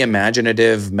greatly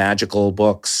imaginative, magical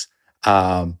books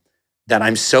that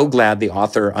I'm so glad the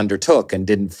author undertook and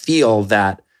didn't feel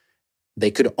that they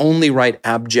could only write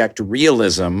abject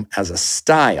realism as a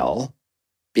style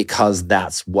because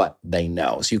that's what they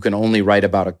know. So you can only write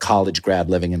about a college grad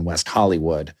living in West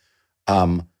Hollywood.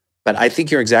 But I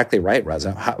think you're exactly right,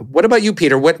 Reza. What about you,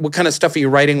 Peter? What kind of stuff are you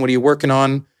writing? What are you working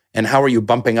on? And how are you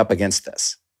bumping up against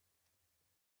this?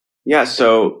 Yeah,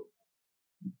 so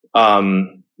I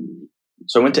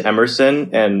went to Emerson,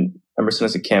 and Emerson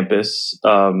is a campus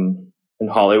in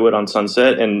Hollywood on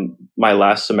Sunset. And my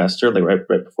last semester, like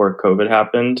right before COVID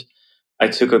happened, I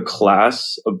took a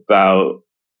class about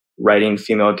writing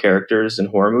female characters in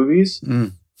horror movies.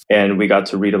 And we got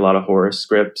to read a lot of horror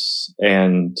scripts,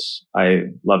 and I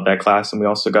loved that class. And we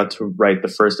also got to write the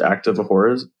first act of a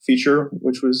horror feature,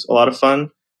 which was a lot of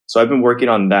fun. So I've been working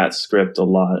on that script a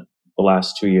lot the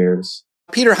last 2 years.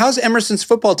 Peter, how's Emerson's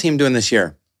football team doing this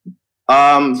year?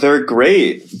 They're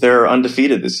great. They're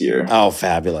undefeated this year. Oh,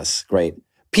 fabulous. Great.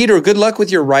 Peter, good luck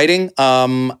with your writing.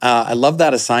 I love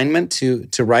that assignment to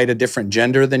write a different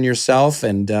gender than yourself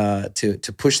and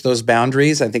to push those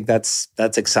boundaries. I think that's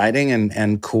exciting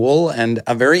and cool and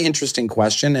a very interesting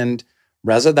question. And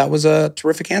Reza, that was a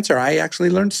terrific answer. I actually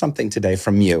learned something today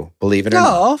from you, believe it or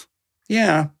not.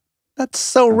 Yeah. That's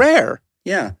so rare.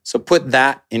 Yeah. So put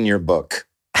that in your book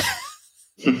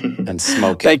and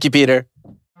smoke it. Thank you, Peter.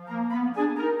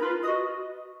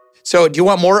 So do you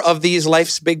want more of these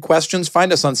Life's Big Questions?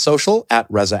 Find us on social at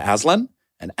Reza Aslan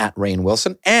and at Rainn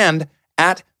Wilson and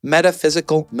at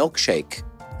Metaphysical Milkshake.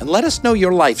 And let us know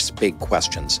your life's big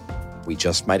questions. We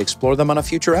just might explore them on a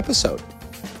future episode.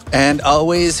 And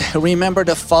always remember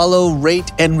to follow, rate,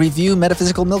 and review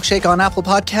Metaphysical Milkshake on Apple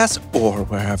Podcasts or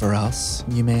wherever else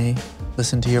you may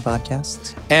listen to your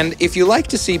podcasts. And if you like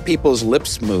to see people's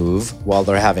lips move while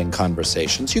they're having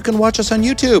conversations, you can watch us on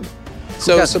YouTube.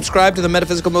 So subscribe to the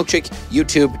Metaphysical Milkshake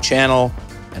YouTube channel.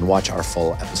 and watch our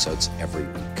full episodes every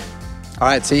week. All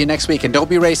right, see you next week. And don't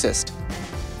be racist.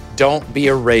 Don't be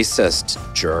a racist,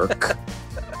 jerk.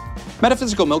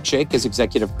 Metaphysical Milkshake is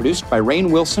executive produced by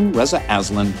Rainn Wilson, Reza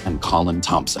Aslan, and Colin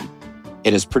Thompson.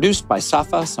 It is produced by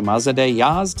Safa Samazadeh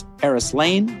Yazd, Paris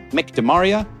Lane, Mick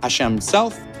DeMaria, Hashem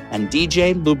Self, and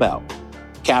DJ Lubel.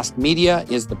 Cast Media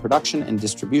is the production and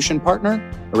distribution partner.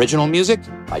 Original music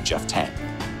by Jeff Tang.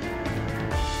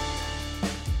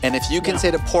 And if you can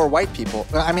say to poor white people,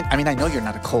 I mean, I know you're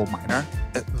not a coal miner.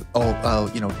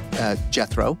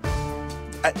 Jethro.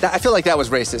 I feel like that was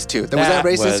racist too. Was that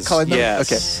racist? Calling them?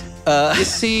 Yes. Okay.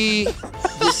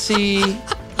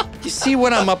 You see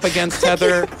what I'm up against,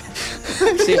 Heather?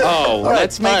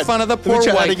 Let's make fun of the poor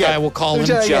white guy. We'll call him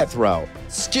Jethro.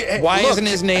 Why isn't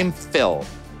his name Phil?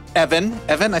 Evan,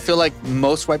 I feel like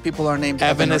most white people are named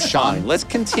Evan or Sean. Fine. Let's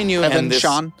continue. Evan, and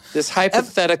Sean. This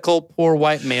hypothetical poor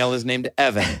white male is named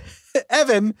Evan.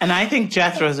 Evan. And I think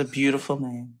Jethro is a beautiful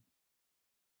name.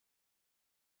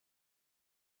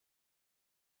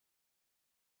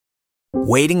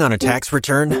 Waiting on a tax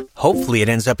return? Hopefully it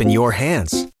ends up in your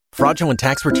hands. Fraudulent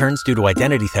tax returns due to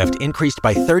identity theft increased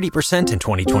by 30% in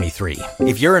 2023.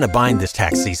 If you're in a bind this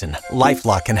tax season,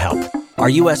 LifeLock can help. Our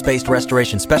U.S.-based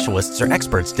restoration specialists are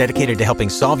experts dedicated to helping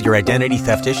solve your identity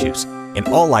theft issues. And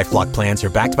all LifeLock plans are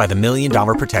backed by the $1 Million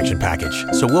Protection Package.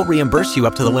 So we'll reimburse you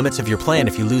up to the limits of your plan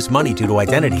if you lose money due to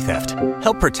identity theft.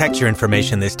 Help protect your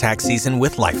information this tax season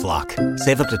with LifeLock.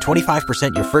 Save up to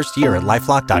 25% your first year at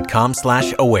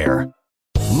LifeLock.com/aware.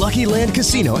 Lucky Land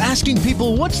Casino, asking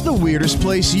people, what's the weirdest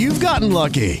place you've gotten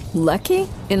lucky? Lucky?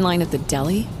 In line at the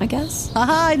deli, I guess?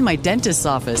 Aha, in my dentist's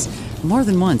office. More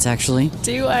than once, actually.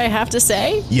 Do I have to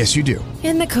say? Yes, you do.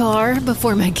 In the car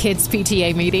before my kids'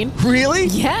 PTA meeting. Really?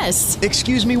 Yes.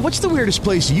 Excuse me, what's the weirdest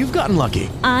place you've gotten lucky?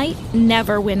 I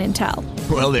never win and tell.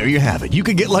 Well, there you have it. You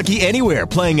can get lucky anywhere,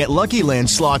 playing at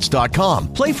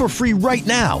LuckyLandSlots.com. Play for free right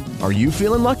now. Are you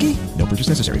feeling lucky? No purchase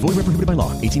necessary. Void where prohibited by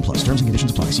law. 18+. Terms and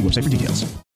conditions apply. See website for details.